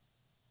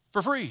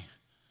for free.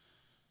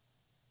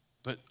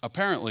 But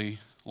apparently,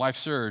 Life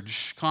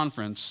Surge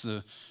Conference,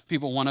 the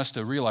people want us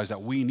to realize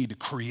that we need to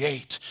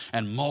create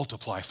and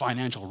multiply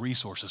financial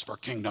resources for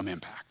kingdom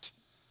impact.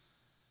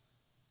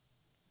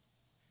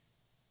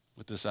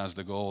 With this as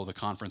the goal, the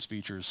conference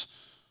features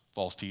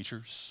false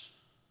teachers,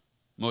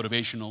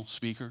 motivational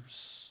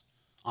speakers,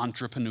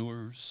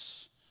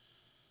 entrepreneurs,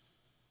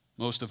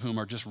 most of whom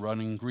are just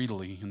running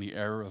greedily in the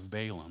error of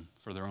Balaam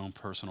for their own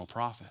personal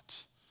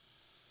profit.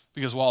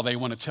 Because while they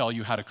want to tell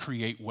you how to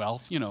create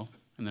wealth,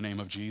 in the name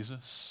of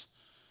Jesus,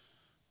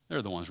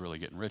 they're the ones really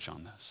getting rich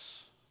on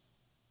this.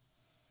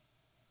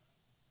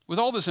 With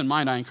all this in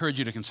mind, I encourage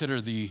you to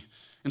consider the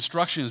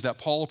instructions that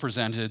Paul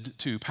presented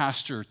to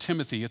Pastor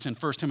Timothy. It's in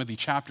 1 Timothy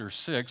chapter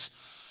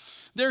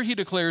 6. There he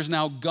declares,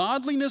 now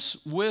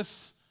godliness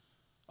with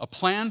a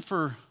plan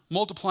for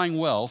multiplying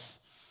wealth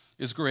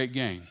is great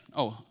gain.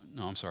 Oh,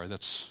 no, I'm sorry.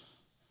 That's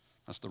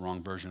the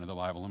wrong version of the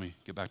Bible. Let me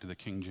get back to the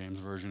King James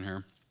Version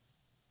here.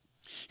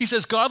 He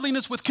says,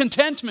 godliness with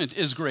contentment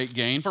is great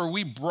gain, for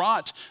we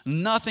brought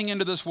nothing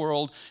into this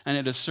world, and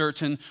it is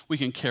certain we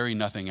can carry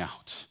nothing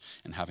out.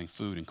 And having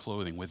food and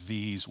clothing, with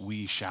these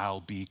we shall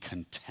be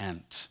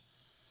content.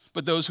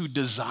 But those who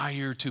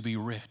desire to be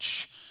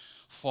rich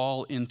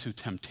fall into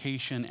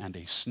temptation and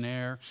a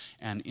snare,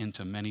 and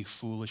into many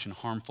foolish and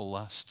harmful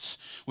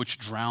lusts, which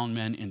drown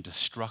men in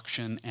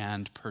destruction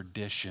and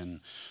perdition.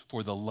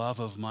 For the love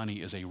of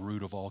money is a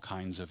root of all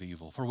kinds of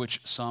evil, for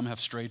which some have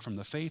strayed from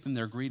the faith in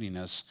their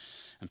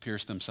greediness and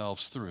pierced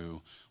themselves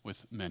through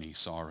with many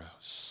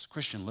sorrows.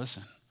 Christian,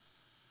 listen.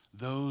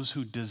 Those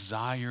who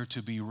desire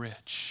to be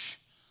rich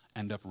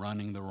end up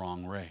running the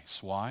wrong race.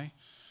 Why?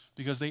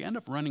 Because they end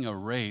up running a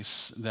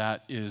race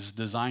that is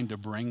designed to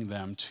bring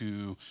them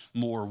to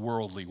more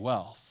worldly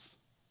wealth.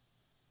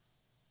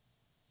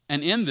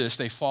 And in this,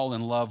 they fall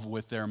in love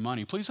with their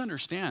money. Please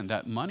understand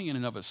that money in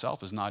and of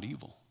itself is not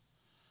evil.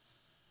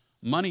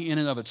 Money in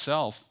and of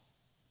itself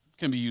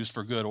can be used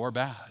for good or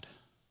bad.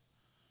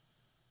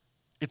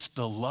 It's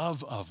the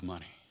love of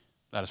money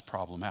that is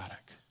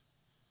problematic.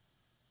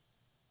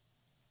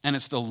 And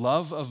it's the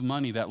love of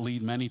money that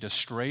lead many to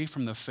stray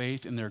from the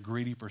faith in their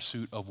greedy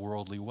pursuit of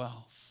worldly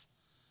wealth.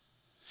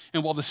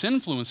 And while the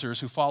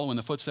Sinfluencers who follow in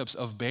the footsteps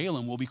of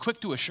Balaam will be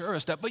quick to assure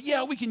us that, but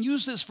yeah, we can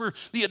use this for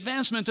the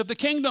advancement of the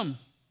kingdom.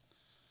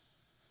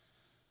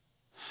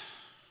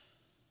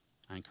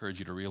 I encourage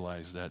you to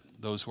realize that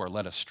those who are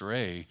led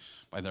astray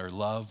by their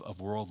love of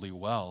worldly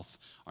wealth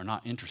are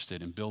not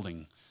interested in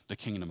building the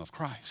kingdom of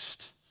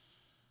Christ.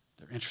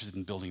 They're interested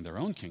in building their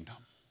own kingdom.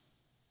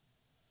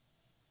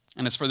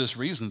 And it's for this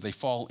reason that they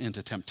fall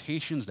into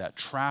temptations that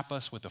trap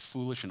us with the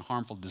foolish and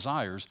harmful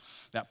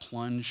desires that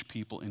plunge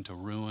people into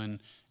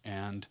ruin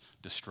and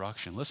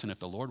destruction. Listen, if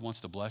the Lord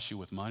wants to bless you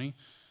with money,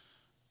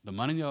 the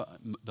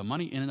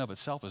money in and of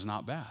itself is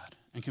not bad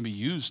and can be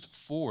used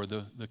for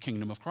the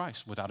kingdom of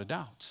Christ without a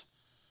doubt.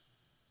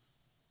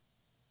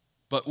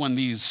 But when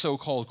these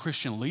so-called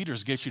Christian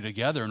leaders get you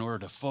together in order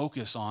to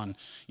focus on,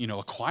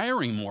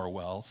 acquiring more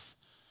wealth,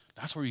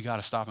 that's where you got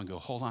to stop and go,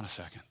 hold on a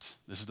second.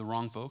 This is the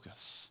wrong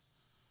focus.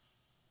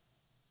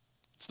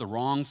 It's the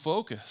wrong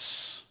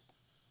focus.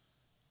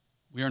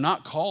 We are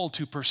not called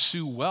to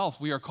pursue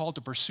wealth. We are called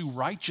to pursue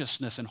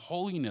righteousness and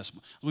holiness.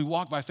 We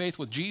walk by faith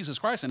with Jesus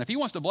Christ. And if he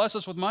wants to bless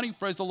us with money,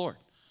 praise the Lord.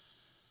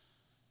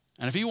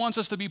 And if he wants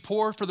us to be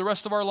poor for the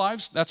rest of our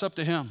lives, that's up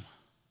to him.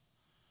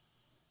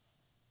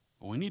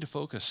 But we need to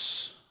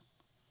focus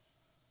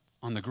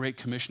on the great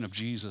commission of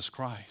Jesus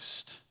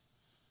Christ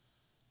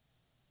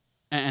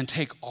and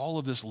take all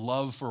of this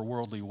love for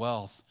worldly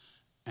wealth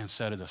and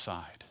set it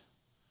aside.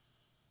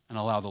 And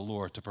allow the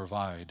Lord to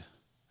provide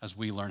as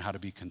we learn how to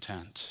be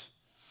content.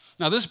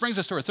 Now, this brings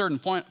us to our third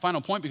and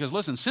final point, because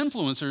listen,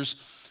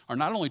 Sinfluencers are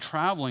not only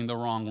traveling the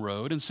wrong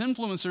road, and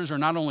Sinfluencers are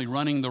not only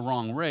running the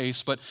wrong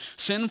race, but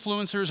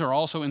Sinfluencers are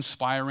also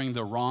inspiring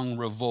the wrong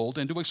revolt.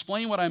 And to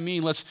explain what I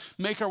mean, let's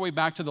make our way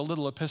back to the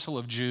little epistle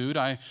of Jude.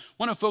 I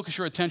want to focus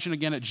your attention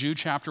again at Jude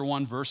chapter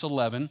 1, verse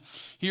 11.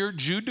 Here,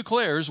 Jude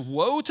declares,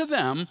 woe to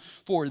them,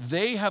 for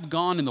they have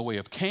gone in the way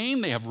of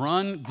Cain. They have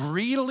run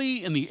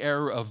greedily in the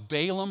error of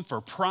Balaam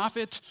for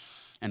profit,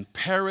 and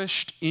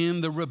perished in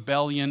the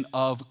rebellion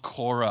of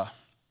Korah.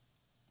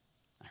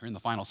 Here in the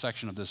final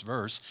section of this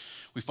verse,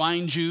 we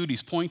find Jude,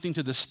 he's pointing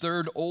to this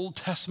third Old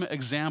Testament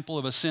example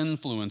of a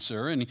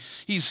sinfluencer, and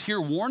he's here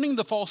warning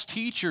the false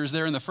teachers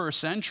there in the first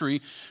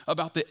century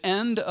about the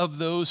end of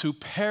those who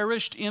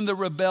perished in the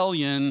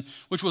rebellion,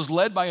 which was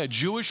led by a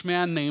Jewish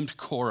man named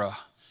Korah.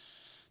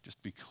 Just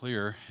to be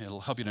clear,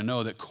 it'll help you to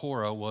know that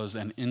Korah was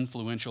an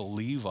influential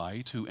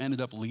Levite who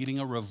ended up leading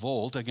a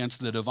revolt against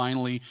the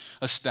divinely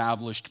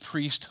established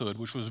priesthood,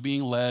 which was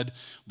being led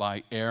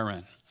by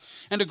Aaron.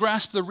 And to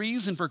grasp the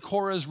reason for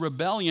Korah's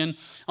rebellion,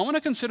 I want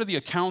to consider the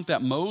account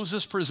that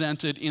Moses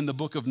presented in the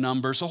book of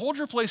Numbers. So hold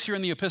your place here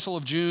in the epistle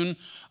of Jude,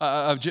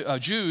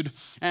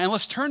 and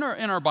let's turn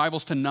in our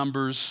Bibles to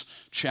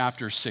Numbers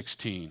chapter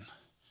 16.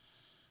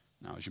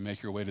 Now, as you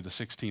make your way to the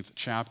 16th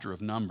chapter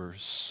of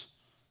Numbers,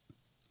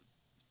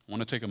 I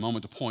want to take a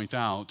moment to point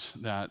out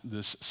that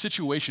this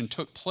situation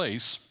took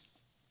place.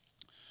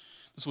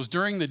 This was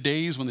during the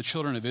days when the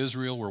children of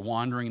Israel were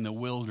wandering in the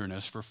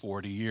wilderness for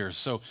 40 years.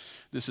 So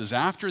this is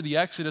after the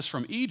exodus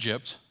from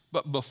Egypt,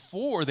 but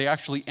before they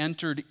actually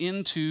entered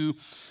into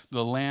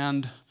the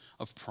land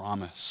of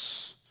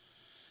promise.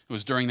 It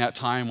was during that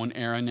time when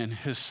Aaron and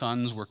his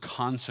sons were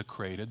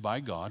consecrated by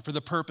God for the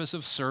purpose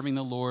of serving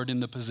the Lord in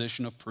the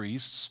position of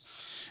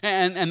priests.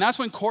 And that's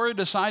when Korah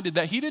decided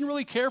that he didn't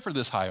really care for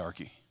this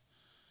hierarchy.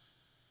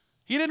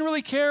 He didn't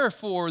really care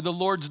for the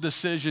Lord's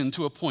decision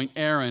to appoint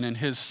Aaron and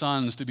his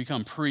sons to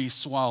become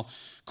priests, while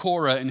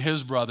Korah and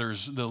his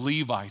brothers, the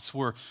Levites,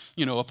 were,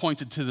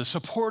 appointed to the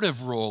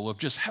supportive role of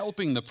just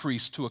helping the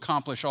priests to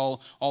accomplish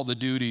all the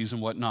duties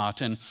and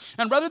whatnot. And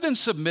rather than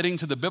submitting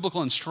to the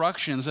biblical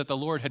instructions that the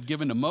Lord had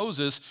given to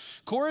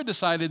Moses, Korah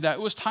decided that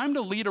it was time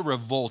to lead a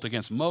revolt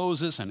against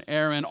Moses and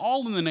Aaron,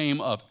 all in the name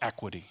of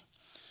equity.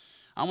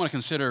 I want to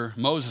consider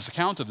Moses'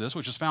 account of this,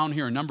 which is found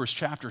here in Numbers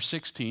chapter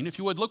 16. If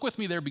you would, look with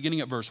me there beginning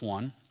at verse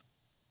 1.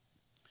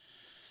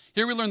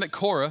 Here we learn that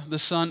Korah, the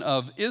son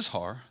of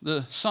Izhar,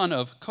 the son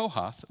of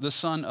Kohath, the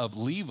son of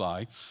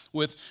Levi,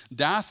 with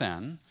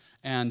Dathan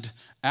and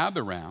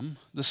Abiram,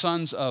 the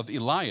sons of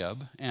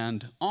Eliab,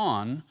 and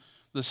On,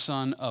 the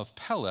son of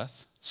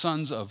Peleth,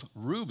 sons of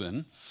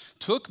Reuben,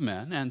 took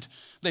men, and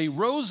they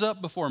rose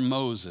up before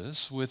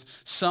Moses with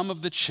some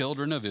of the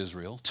children of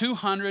Israel,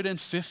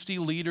 250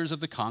 leaders of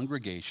the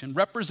congregation,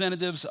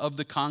 representatives of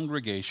the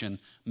congregation,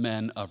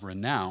 men of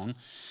renown.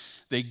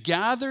 They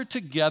gathered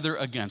together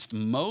against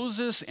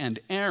Moses and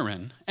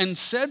Aaron and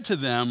said to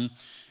them,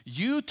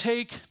 "You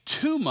take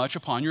too much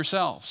upon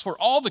yourselves, for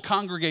all the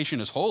congregation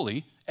is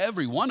holy,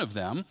 every one of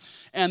them,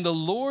 and the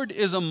Lord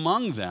is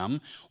among them.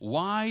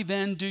 Why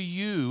then do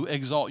you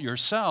exalt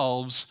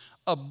yourselves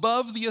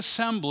above the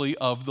assembly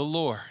of the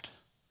Lord?"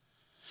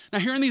 Now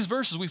here in these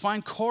verses we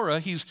find Korah,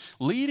 he's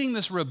leading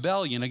this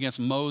rebellion against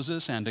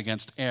Moses and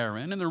against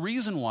Aaron. And the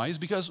reason why is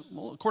because,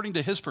 according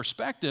to his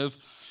perspective,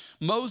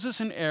 Moses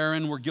and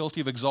Aaron were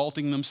guilty of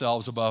exalting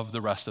themselves above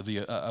the rest of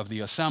the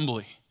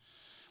assembly.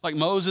 Like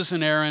Moses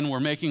and Aaron were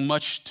making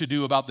much to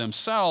do about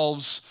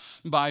themselves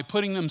by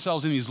putting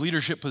themselves in these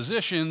leadership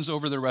positions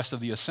over the rest of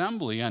the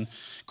assembly. And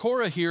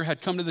Korah here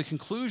had come to the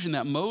conclusion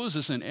that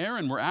Moses and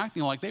Aaron were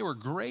acting like they were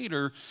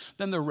greater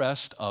than the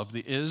rest of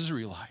the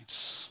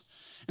Israelites.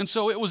 And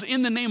so it was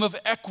in the name of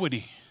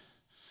equity,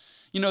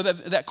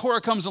 that Korah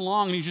comes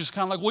along and he's just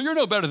kind of like, well, you're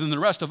no better than the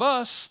rest of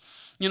us.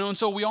 And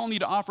so we all need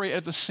to operate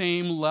at the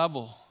same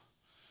level.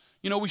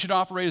 We should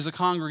operate as a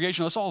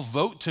congregation. Let's all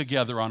vote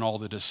together on all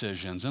the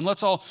decisions. And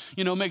let's all,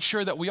 make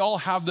sure that we all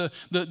have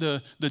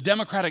the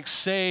democratic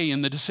say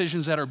in the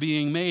decisions that are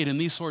being made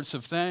and these sorts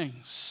of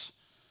things.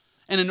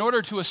 And in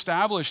order to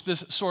establish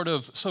this sort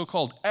of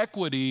so-called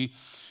equity,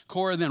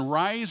 Korah then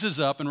rises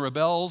up and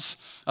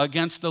rebels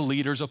against the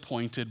leaders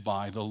appointed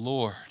by the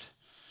Lord.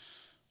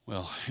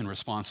 Well, in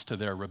response to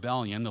their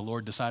rebellion, the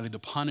Lord decided to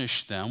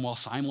punish them while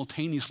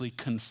simultaneously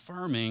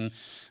confirming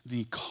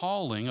the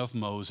calling of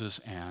Moses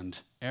and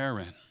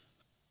Aaron.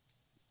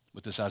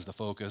 With this as the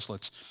focus,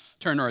 let's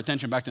turn our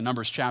attention back to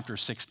Numbers chapter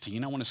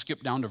 16. I want to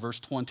skip down to verse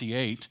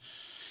 28.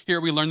 Here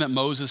we learn that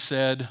Moses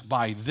said,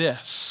 "By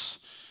this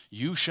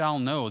you shall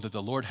know that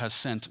the Lord has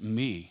sent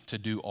me to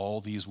do all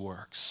these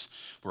works,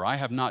 for I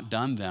have not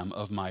done them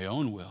of my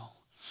own will.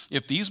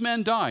 If these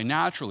men die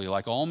naturally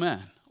like all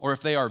men, or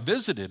if they are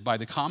visited by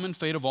the common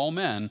fate of all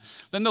men,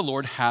 then the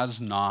Lord has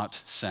not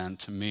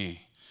sent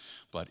me.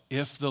 But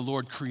if the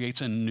Lord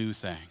creates a new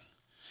thing,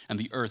 and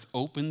the earth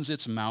opens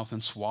its mouth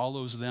and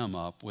swallows them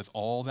up with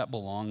all that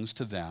belongs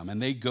to them,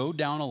 and they go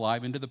down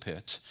alive into the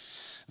pit,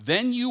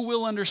 then you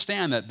will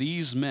understand that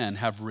these men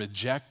have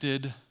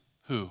rejected"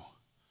 who?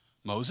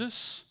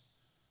 Moses?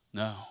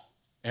 No.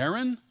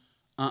 Aaron?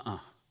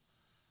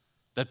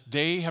 That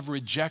they have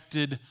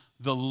rejected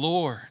the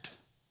Lord.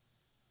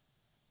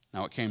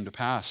 Now it came to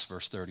pass,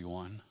 verse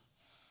 31,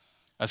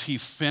 as he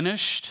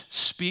finished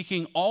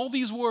speaking all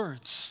these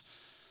words,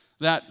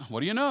 that,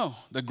 what do you know?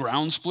 The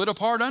ground split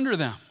apart under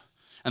them,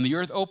 and the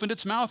earth opened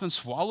its mouth and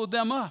swallowed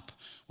them up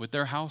with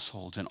their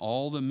households, and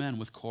all the men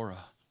with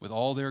Korah, with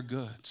all their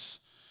goods.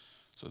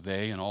 So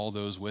they and all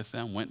those with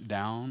them went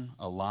down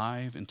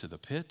alive into the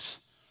pit.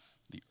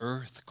 The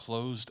earth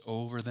closed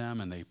over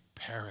them, and they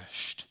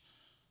perished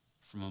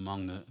from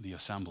among the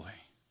assembly.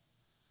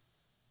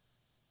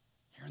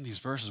 Here in these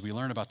verses, we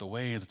learn about the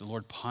way that the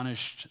Lord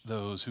punished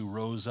those who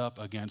rose up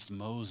against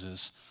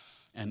Moses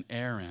and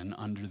Aaron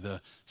under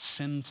the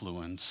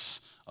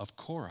sinfluence of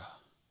Korah.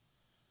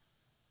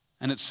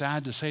 And it's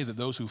sad to say that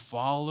those who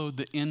followed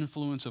the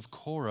influence of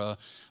Korah,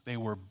 they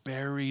were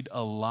buried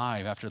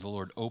alive after the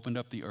Lord opened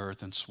up the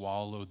earth and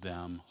swallowed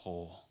them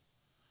whole.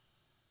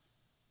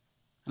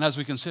 And as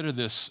we consider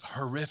this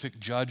horrific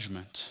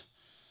judgment,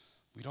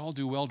 we'd all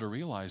do well to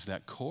realize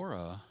that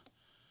Korah,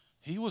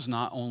 he was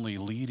not only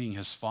leading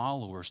his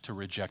followers to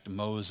reject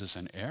Moses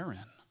and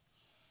Aaron,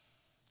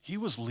 he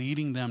was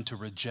leading them to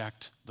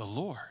reject the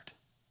Lord.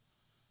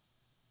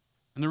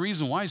 And the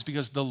reason why is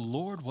because the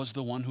Lord was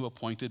the one who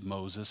appointed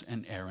Moses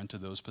and Aaron to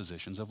those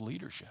positions of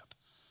leadership.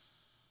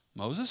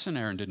 Moses and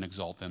Aaron didn't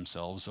exalt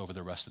themselves over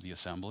the rest of the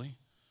assembly.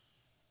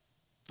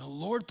 The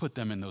Lord put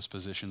them in those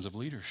positions of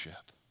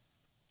leadership.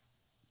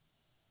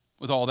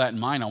 With all that in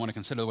mind, I want to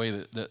consider the way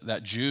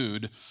that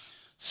Jude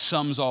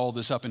sums all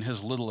this up in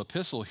his little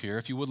epistle here.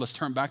 If you would, let's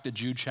turn back to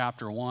Jude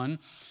chapter 1.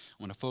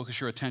 I want to focus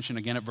your attention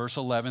again at verse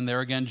 11. There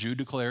again, Jude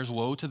declares,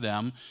 "Woe to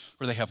them,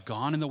 for they have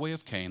gone in the way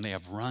of Cain. They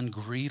have run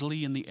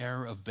greedily in the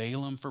error of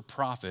Balaam for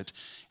profit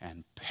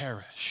and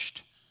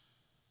perished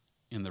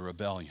in the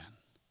rebellion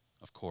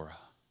of Korah."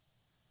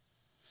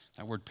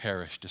 That word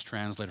perished is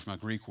translated from a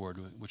Greek word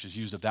which is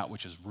used of that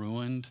which is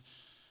ruined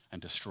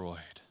and destroyed.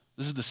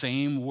 This is the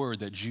same word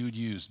that Jude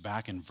used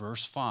back in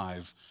verse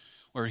 5,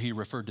 where he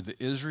referred to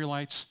the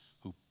Israelites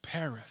who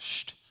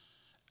perished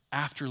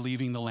after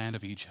leaving the land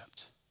of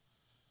Egypt.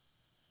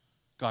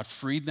 God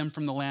freed them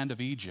from the land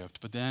of Egypt,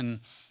 but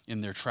then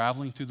in their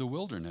traveling through the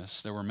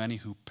wilderness, there were many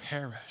who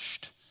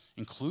perished,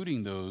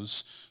 including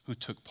those who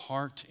took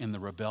part in the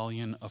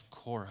rebellion of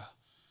Korah.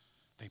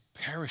 They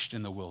perished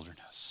in the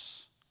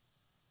wilderness.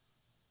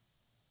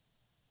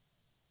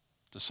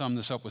 To sum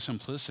this up with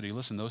simplicity,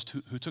 listen, those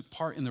who took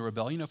part in the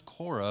rebellion of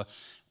Korah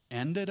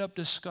ended up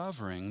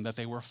discovering that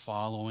they were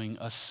following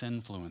a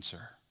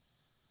sinfluencer.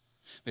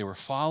 They were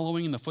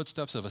following in the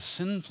footsteps of a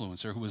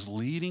sinfluencer who was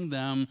leading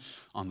them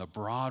on the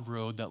broad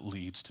road that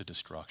leads to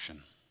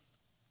destruction.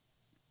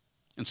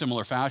 In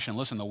similar fashion,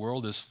 listen, the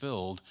world is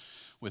filled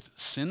with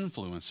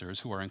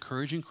sinfluencers who are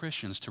encouraging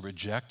Christians to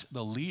reject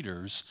the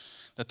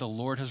leaders that the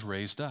Lord has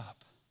raised up.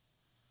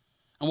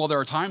 And while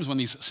there are times when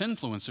these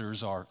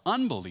sinfluencers are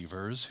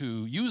unbelievers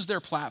who use their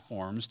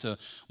platforms to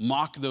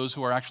mock those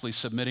who are actually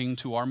submitting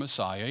to our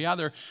Messiah, yeah,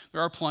 there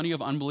are plenty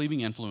of unbelieving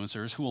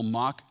influencers who will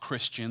mock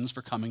Christians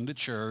for coming to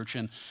church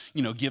and,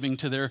 giving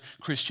to their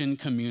Christian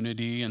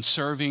community and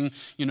serving,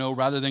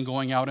 rather than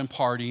going out and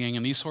partying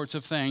and these sorts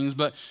of things.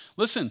 But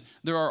listen,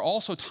 there are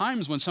also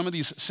times when some of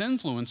these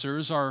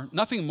sinfluencers are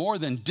nothing more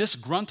than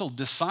disgruntled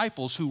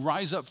disciples who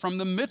rise up from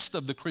the midst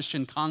of the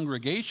Christian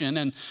congregation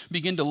and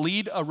begin to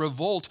lead a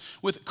revolt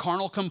with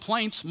carnal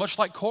complaints, much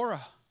like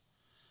Korah.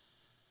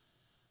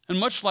 And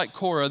much like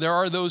Korah, there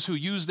are those who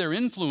use their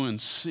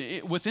influence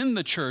within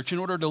the church in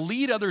order to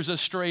lead others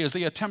astray as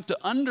they attempt to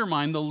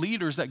undermine the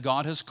leaders that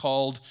God has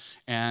called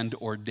and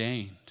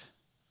ordained.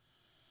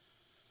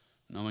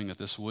 Knowing that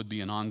this would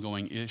be an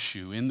ongoing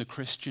issue in the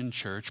Christian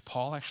church,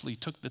 Paul actually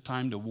took the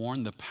time to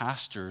warn the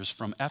pastors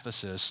from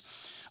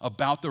Ephesus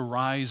about the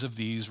rise of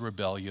these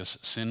rebellious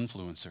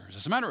sinfluencers.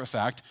 As a matter of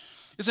fact,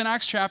 it's in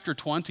Acts chapter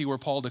 20 where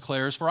Paul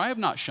declares, "For I have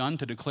not shunned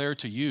to declare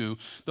to you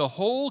the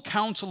whole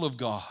counsel of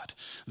God.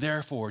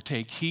 Therefore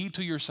take heed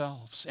to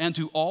yourselves and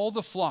to all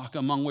the flock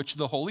among which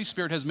the Holy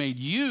Spirit has made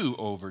you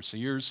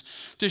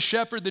overseers to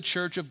shepherd the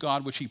church of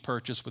God which he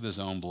purchased with his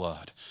own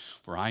blood.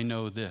 For I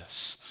know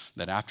this,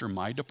 that after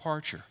my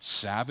departure,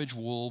 savage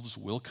wolves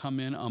will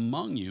come in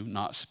among you,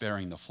 not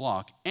sparing the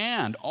flock,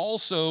 and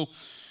also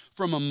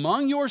from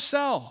among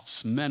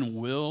yourselves men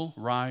will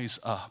rise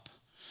up,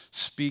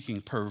 speaking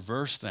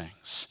perverse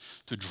things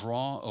to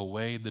draw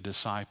away the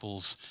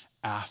disciples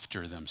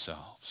after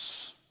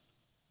themselves."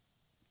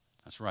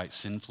 That's right,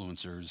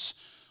 sinfluencers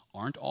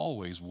aren't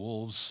always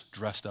wolves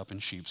dressed up in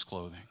sheep's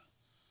clothing.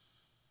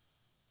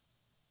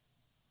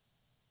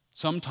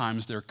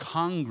 Sometimes they're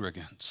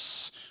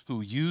congregants who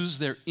use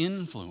their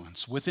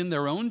influence within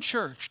their own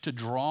church to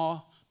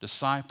draw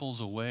disciples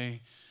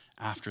away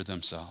after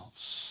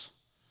themselves.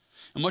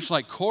 And much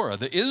like Korah,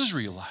 the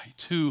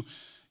Israelite who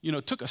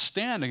took a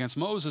stand against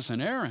Moses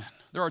and Aaron,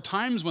 there are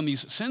times when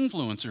these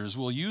sinfluencers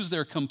will use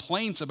their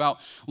complaints about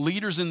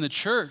leaders in the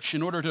church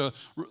in order to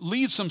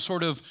lead some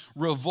sort of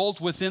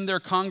revolt within their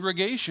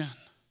congregation.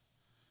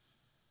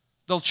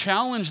 They'll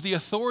challenge the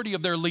authority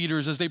of their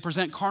leaders as they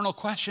present carnal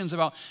questions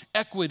about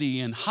equity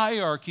and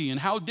hierarchy and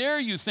how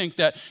dare you think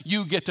that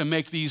you get to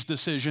make these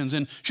decisions,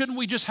 and shouldn't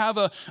we just have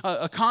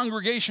a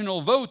congregational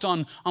vote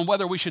on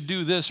whether we should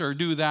do this or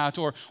do that,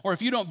 or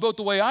if you don't vote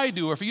the way I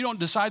do, or if you don't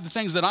decide the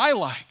things that I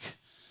like,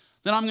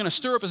 then I'm going to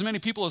stir up as many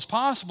people as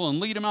possible and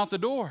lead them out the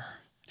door.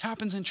 It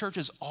happens in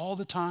churches all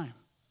the time.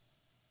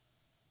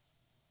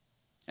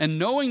 And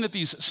knowing that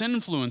these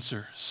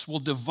sinfluencers will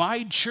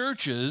divide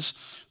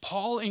churches,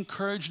 Paul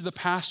encouraged the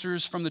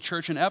pastors from the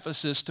church in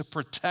Ephesus to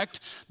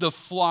protect the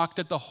flock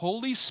that the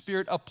Holy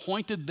Spirit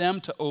appointed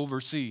them to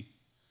oversee.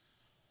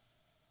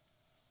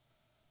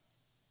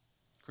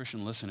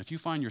 Christian, listen, if you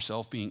find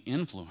yourself being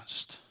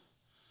influenced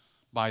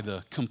by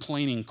the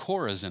complaining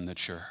Korahs in the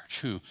church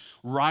who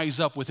rise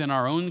up within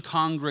our own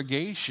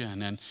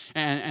congregation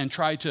and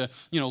try to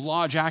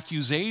lodge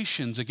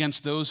accusations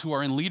against those who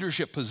are in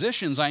leadership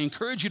positions, I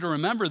encourage you to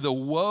remember the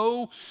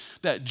woe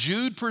that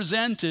Jude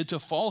presented to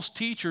false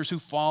teachers who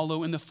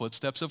follow in the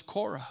footsteps of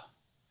Korah.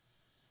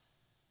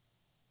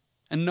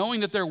 And knowing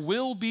that there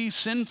will be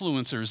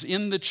sinfluencers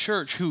in the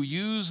church who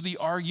use the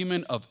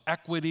argument of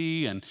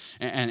equity and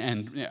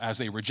as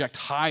they reject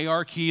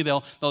hierarchy,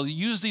 they'll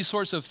use these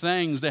sorts of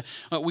things, that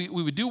we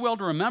would do well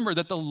to remember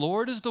that the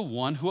Lord is the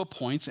one who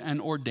appoints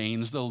and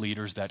ordains the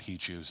leaders that he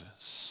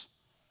chooses.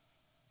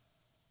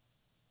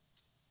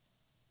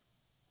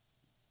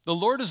 The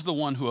Lord is the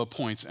one who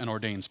appoints and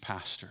ordains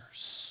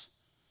pastors.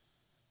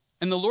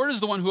 And the Lord is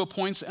the one who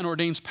appoints and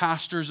ordains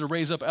pastors to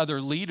raise up other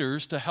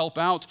leaders to help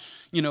out,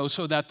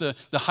 so that the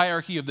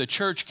hierarchy of the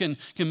church can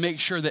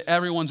make sure that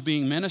everyone's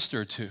being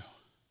ministered to.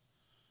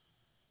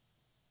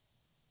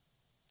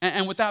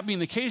 And with that being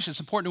the case,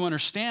 it's important to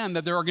understand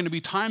that there are going to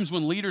be times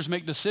when leaders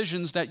make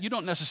decisions that you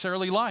don't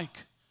necessarily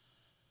like.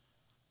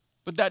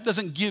 But that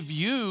doesn't give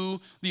you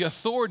the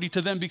authority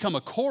to then become a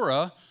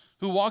Korah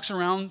who walks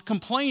around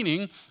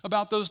complaining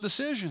about those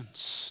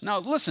decisions. Now,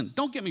 listen,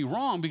 don't get me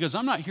wrong, because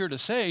I'm not here to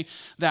say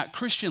that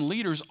Christian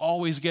leaders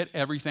always get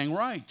everything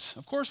right.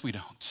 Of course we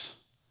don't.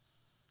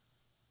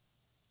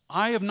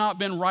 I have not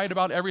been right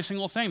about every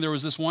single thing. There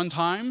was this one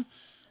time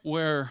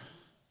where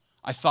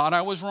I thought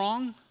I was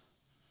wrong.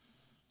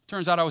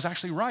 Turns out I was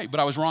actually right, but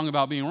I was wrong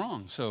about being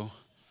wrong.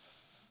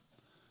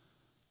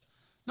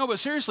 No, but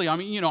seriously, I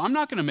mean, I'm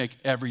not going to make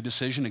every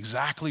decision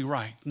exactly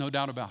right. No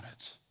doubt about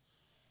it.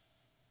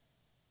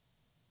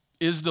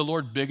 Is the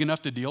Lord big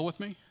enough to deal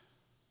with me?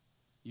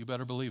 You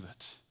better believe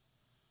it.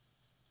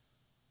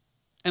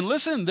 And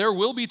listen, there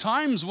will be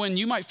times when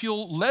you might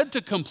feel led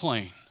to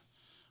complain,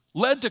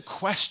 led to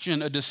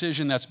question a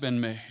decision that's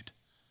been made.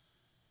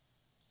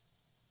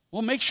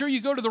 Well, make sure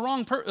you go to the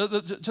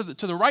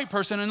right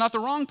person and not the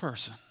wrong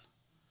person.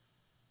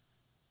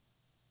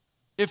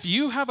 If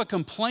you have a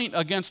complaint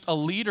against a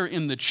leader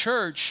in the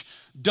church,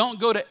 don't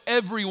go to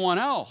everyone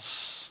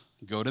else.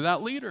 Go to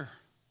that leader.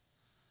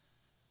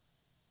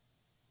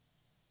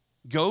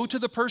 Go to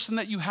the person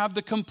that you have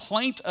the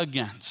complaint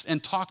against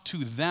and talk to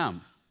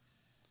them.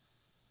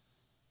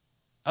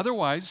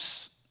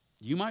 Otherwise,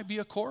 you might be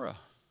a Korah.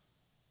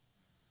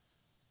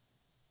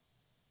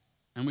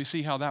 And we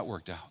see how that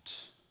worked out.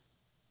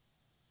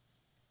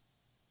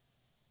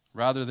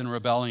 Rather than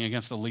rebelling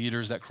against the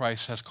leaders that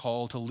Christ has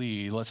called to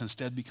lead, let's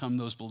instead become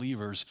those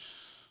believers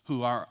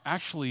who are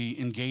actually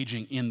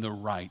engaging in the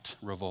right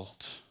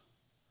revolt.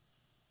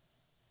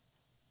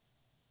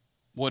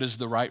 What is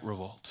the right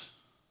revolt?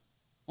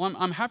 Well,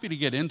 I'm happy to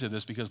get into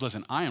this because,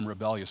 listen, I am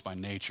rebellious by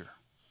nature.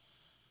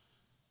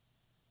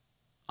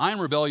 I am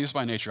rebellious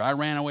by nature. I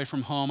ran away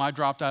from home. I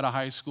dropped out of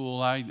high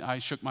school. I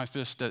shook my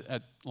fist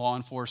at law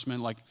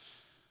enforcement.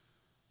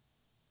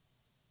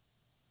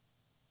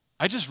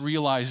 I just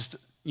realized,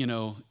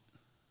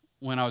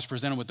 when I was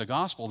presented with the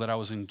gospel that I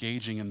was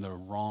engaging in the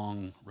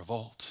wrong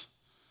revolt.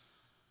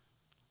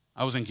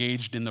 I was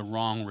engaged in the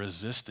wrong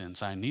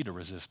resistance. I need to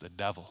resist the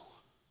devil.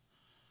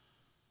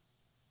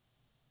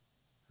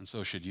 And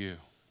so should you.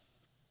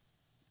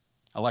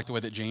 I like the way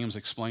that James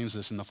explains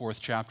this in the 4th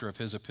chapter of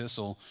his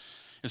epistle.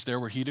 It's there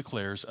where he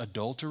declares,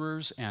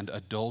 adulterers and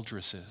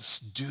adulteresses,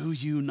 do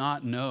you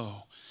not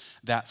know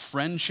that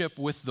friendship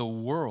with the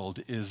world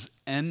is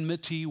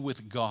enmity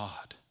with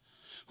God?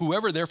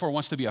 Whoever therefore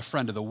wants to be a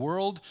friend of the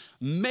world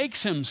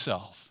makes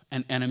himself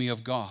an enemy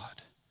of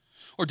God.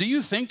 Or do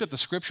you think that the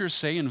scriptures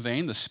say in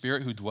vain, the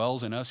Spirit who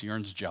dwells in us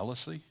yearns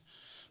jealously?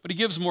 But he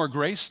gives more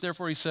grace,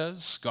 therefore he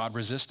says, God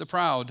resists the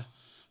proud,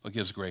 but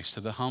gives grace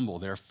to the humble.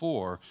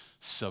 Therefore,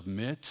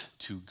 submit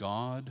to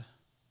God.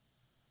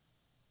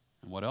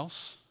 And what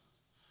else?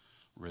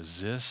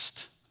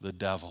 Resist the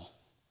devil,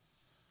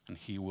 and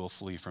he will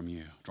flee from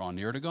you. Draw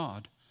near to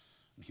God,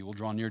 and he will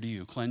draw near to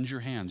you. Cleanse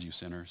your hands, you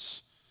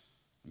sinners,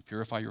 and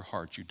purify your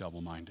hearts, you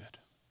double-minded.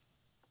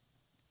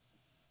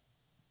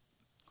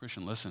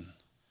 Christian, listen.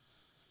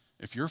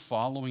 If you're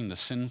following the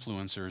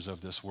Sinfluencers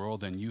of this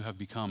world, then you have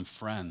become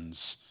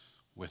friends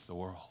with the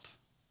world.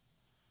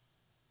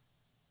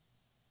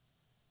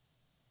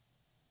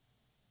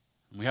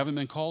 We haven't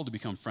been called to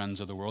become friends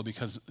of the world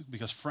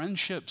because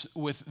friendships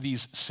with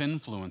these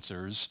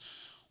Sinfluencers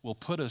will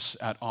put us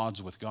at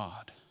odds with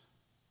God.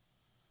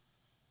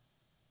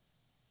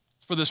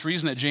 For this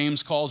reason that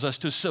James calls us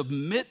to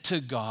submit to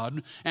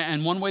God,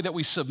 and one way that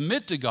we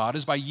submit to God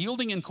is by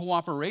yielding in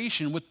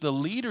cooperation with the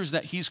leaders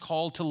that he's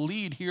called to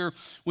lead here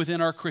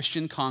within our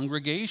Christian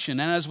congregation.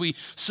 And as we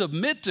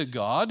submit to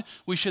God,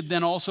 we should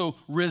then also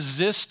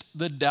resist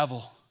the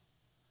devil.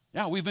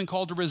 Yeah, we've been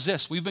called to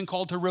resist. We've been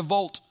called to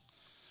revolt.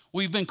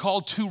 We've been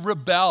called to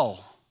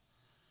rebel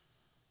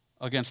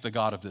against the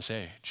God of this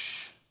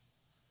age.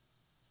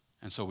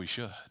 And so we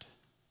should.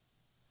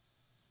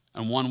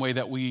 And one way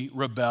that we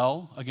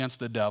rebel against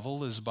the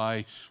devil is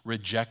by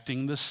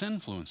rejecting the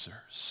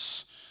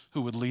Sinfluencers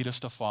who would lead us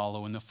to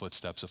follow in the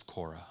footsteps of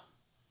Korah.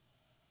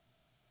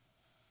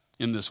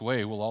 In this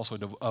way, we'll also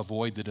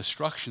avoid the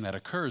destruction that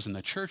occurs in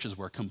the churches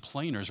where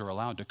complainers are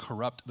allowed to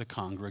corrupt the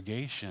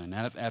congregation.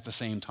 And at the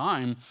same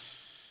time,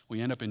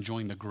 we end up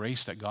enjoying the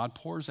grace that God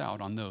pours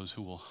out on those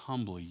who will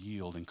humbly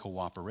yield in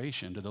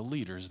cooperation to the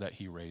leaders that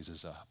he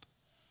raises up.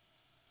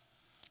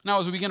 Now,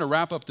 as we begin to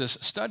wrap up this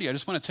study, I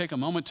just want to take a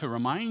moment to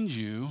remind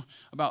you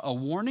about a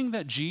warning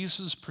that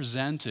Jesus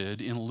presented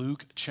in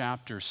Luke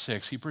chapter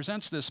 6. He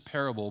presents this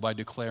parable by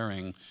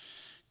declaring,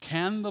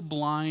 "Can the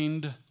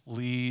blind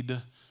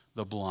lead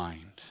the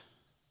blind?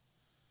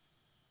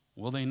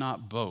 Will they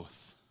not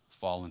both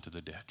fall into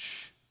the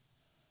ditch?"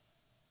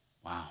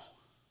 Wow.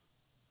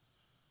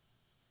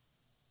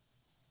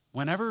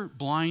 Whenever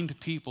blind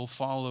people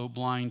follow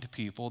blind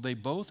people, they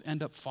both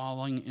end up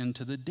falling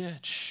into the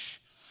ditch.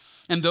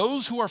 And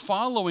those who are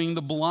following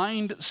the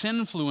blind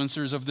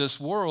Sinfluencers of this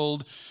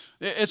world,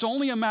 It's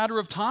only a matter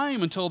of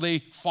time until they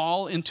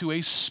fall into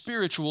a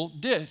spiritual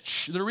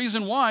ditch. The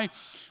reason why,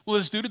 well,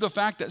 is due to the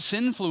fact that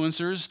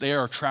sinfluencers, they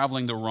are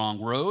traveling the wrong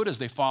road as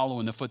they follow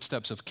in the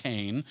footsteps of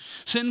Cain.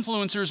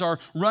 Sinfluencers are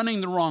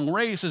running the wrong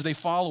race as they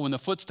follow in the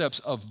footsteps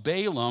of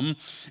Balaam.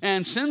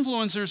 And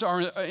sinfluencers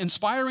are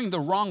inspiring the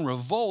wrong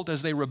revolt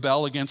as they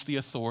rebel against the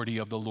authority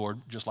of the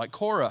Lord, just like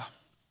Korah.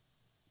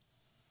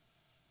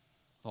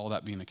 With all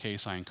that being the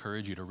case, I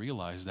encourage you to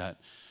realize that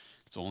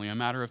it's only a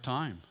matter of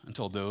time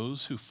until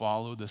those who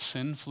follow the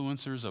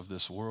sinfluencers of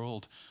this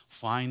world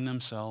find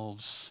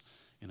themselves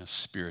in a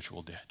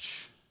spiritual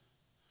ditch.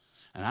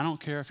 And I don't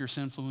care if your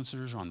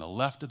sinfluencers are on the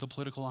left of the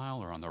political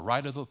aisle or on the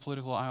right of the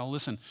political aisle.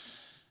 Listen,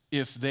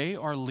 if they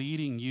are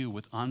leading you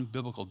with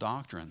unbiblical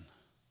doctrine,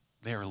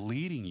 they are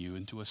leading you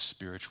into a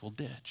spiritual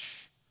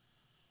ditch.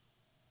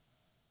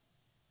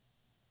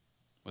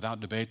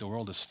 Without debate, the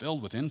world is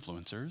filled with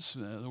influencers.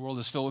 The world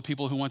is filled with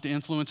people who want to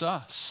influence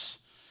us.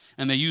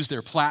 And they use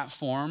their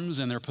platforms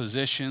and their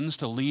positions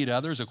to lead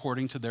others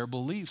according to their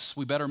beliefs.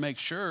 We better make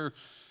sure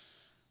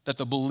that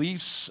the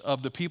beliefs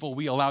of the people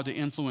we allow to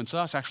influence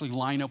us actually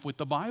line up with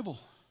the Bible.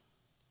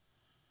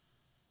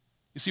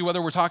 You see,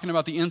 whether we're talking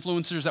about the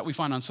influencers that we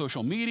find on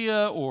social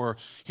media or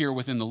here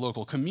within the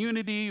local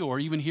community or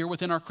even here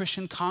within our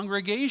Christian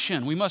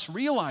congregation, we must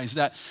realize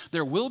that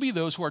there will be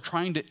those who are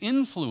trying to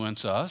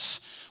influence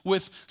us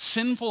with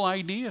sinful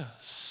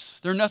ideas.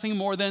 They're nothing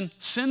more than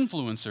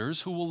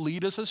sinfluencers who will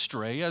lead us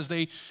astray as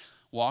they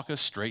walk us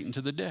straight into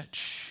the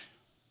ditch.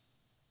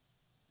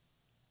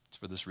 It's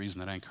for this reason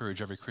that I encourage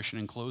every Christian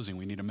in closing,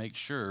 we need to make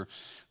sure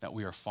that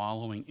we are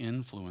following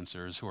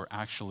influencers who are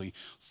actually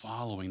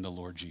following the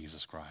Lord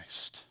Jesus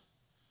Christ.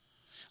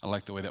 I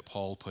like the way that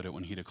Paul put it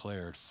when he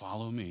declared,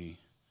 "Follow me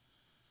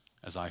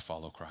as I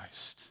follow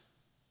Christ."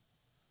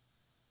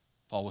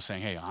 Paul was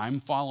saying, hey, I'm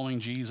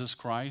following Jesus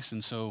Christ,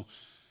 and so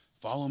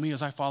follow me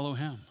as I follow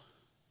him.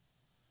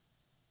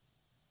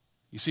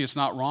 You see, it's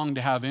not wrong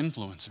to have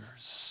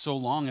influencers, so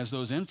long as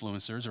those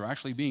influencers are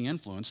actually being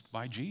influenced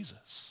by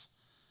Jesus.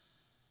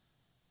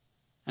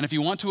 And if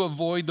you want to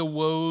avoid the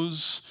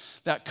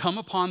woes that come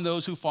upon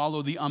those who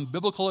follow the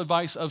unbiblical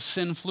advice of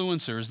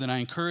sinfluencers, then I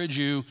encourage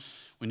you,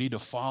 we need to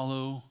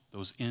follow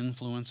those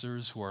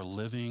influencers who are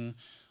living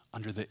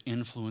under the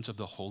influence of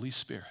the Holy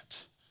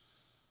Spirit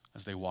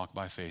as they walk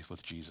by faith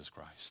with Jesus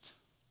Christ.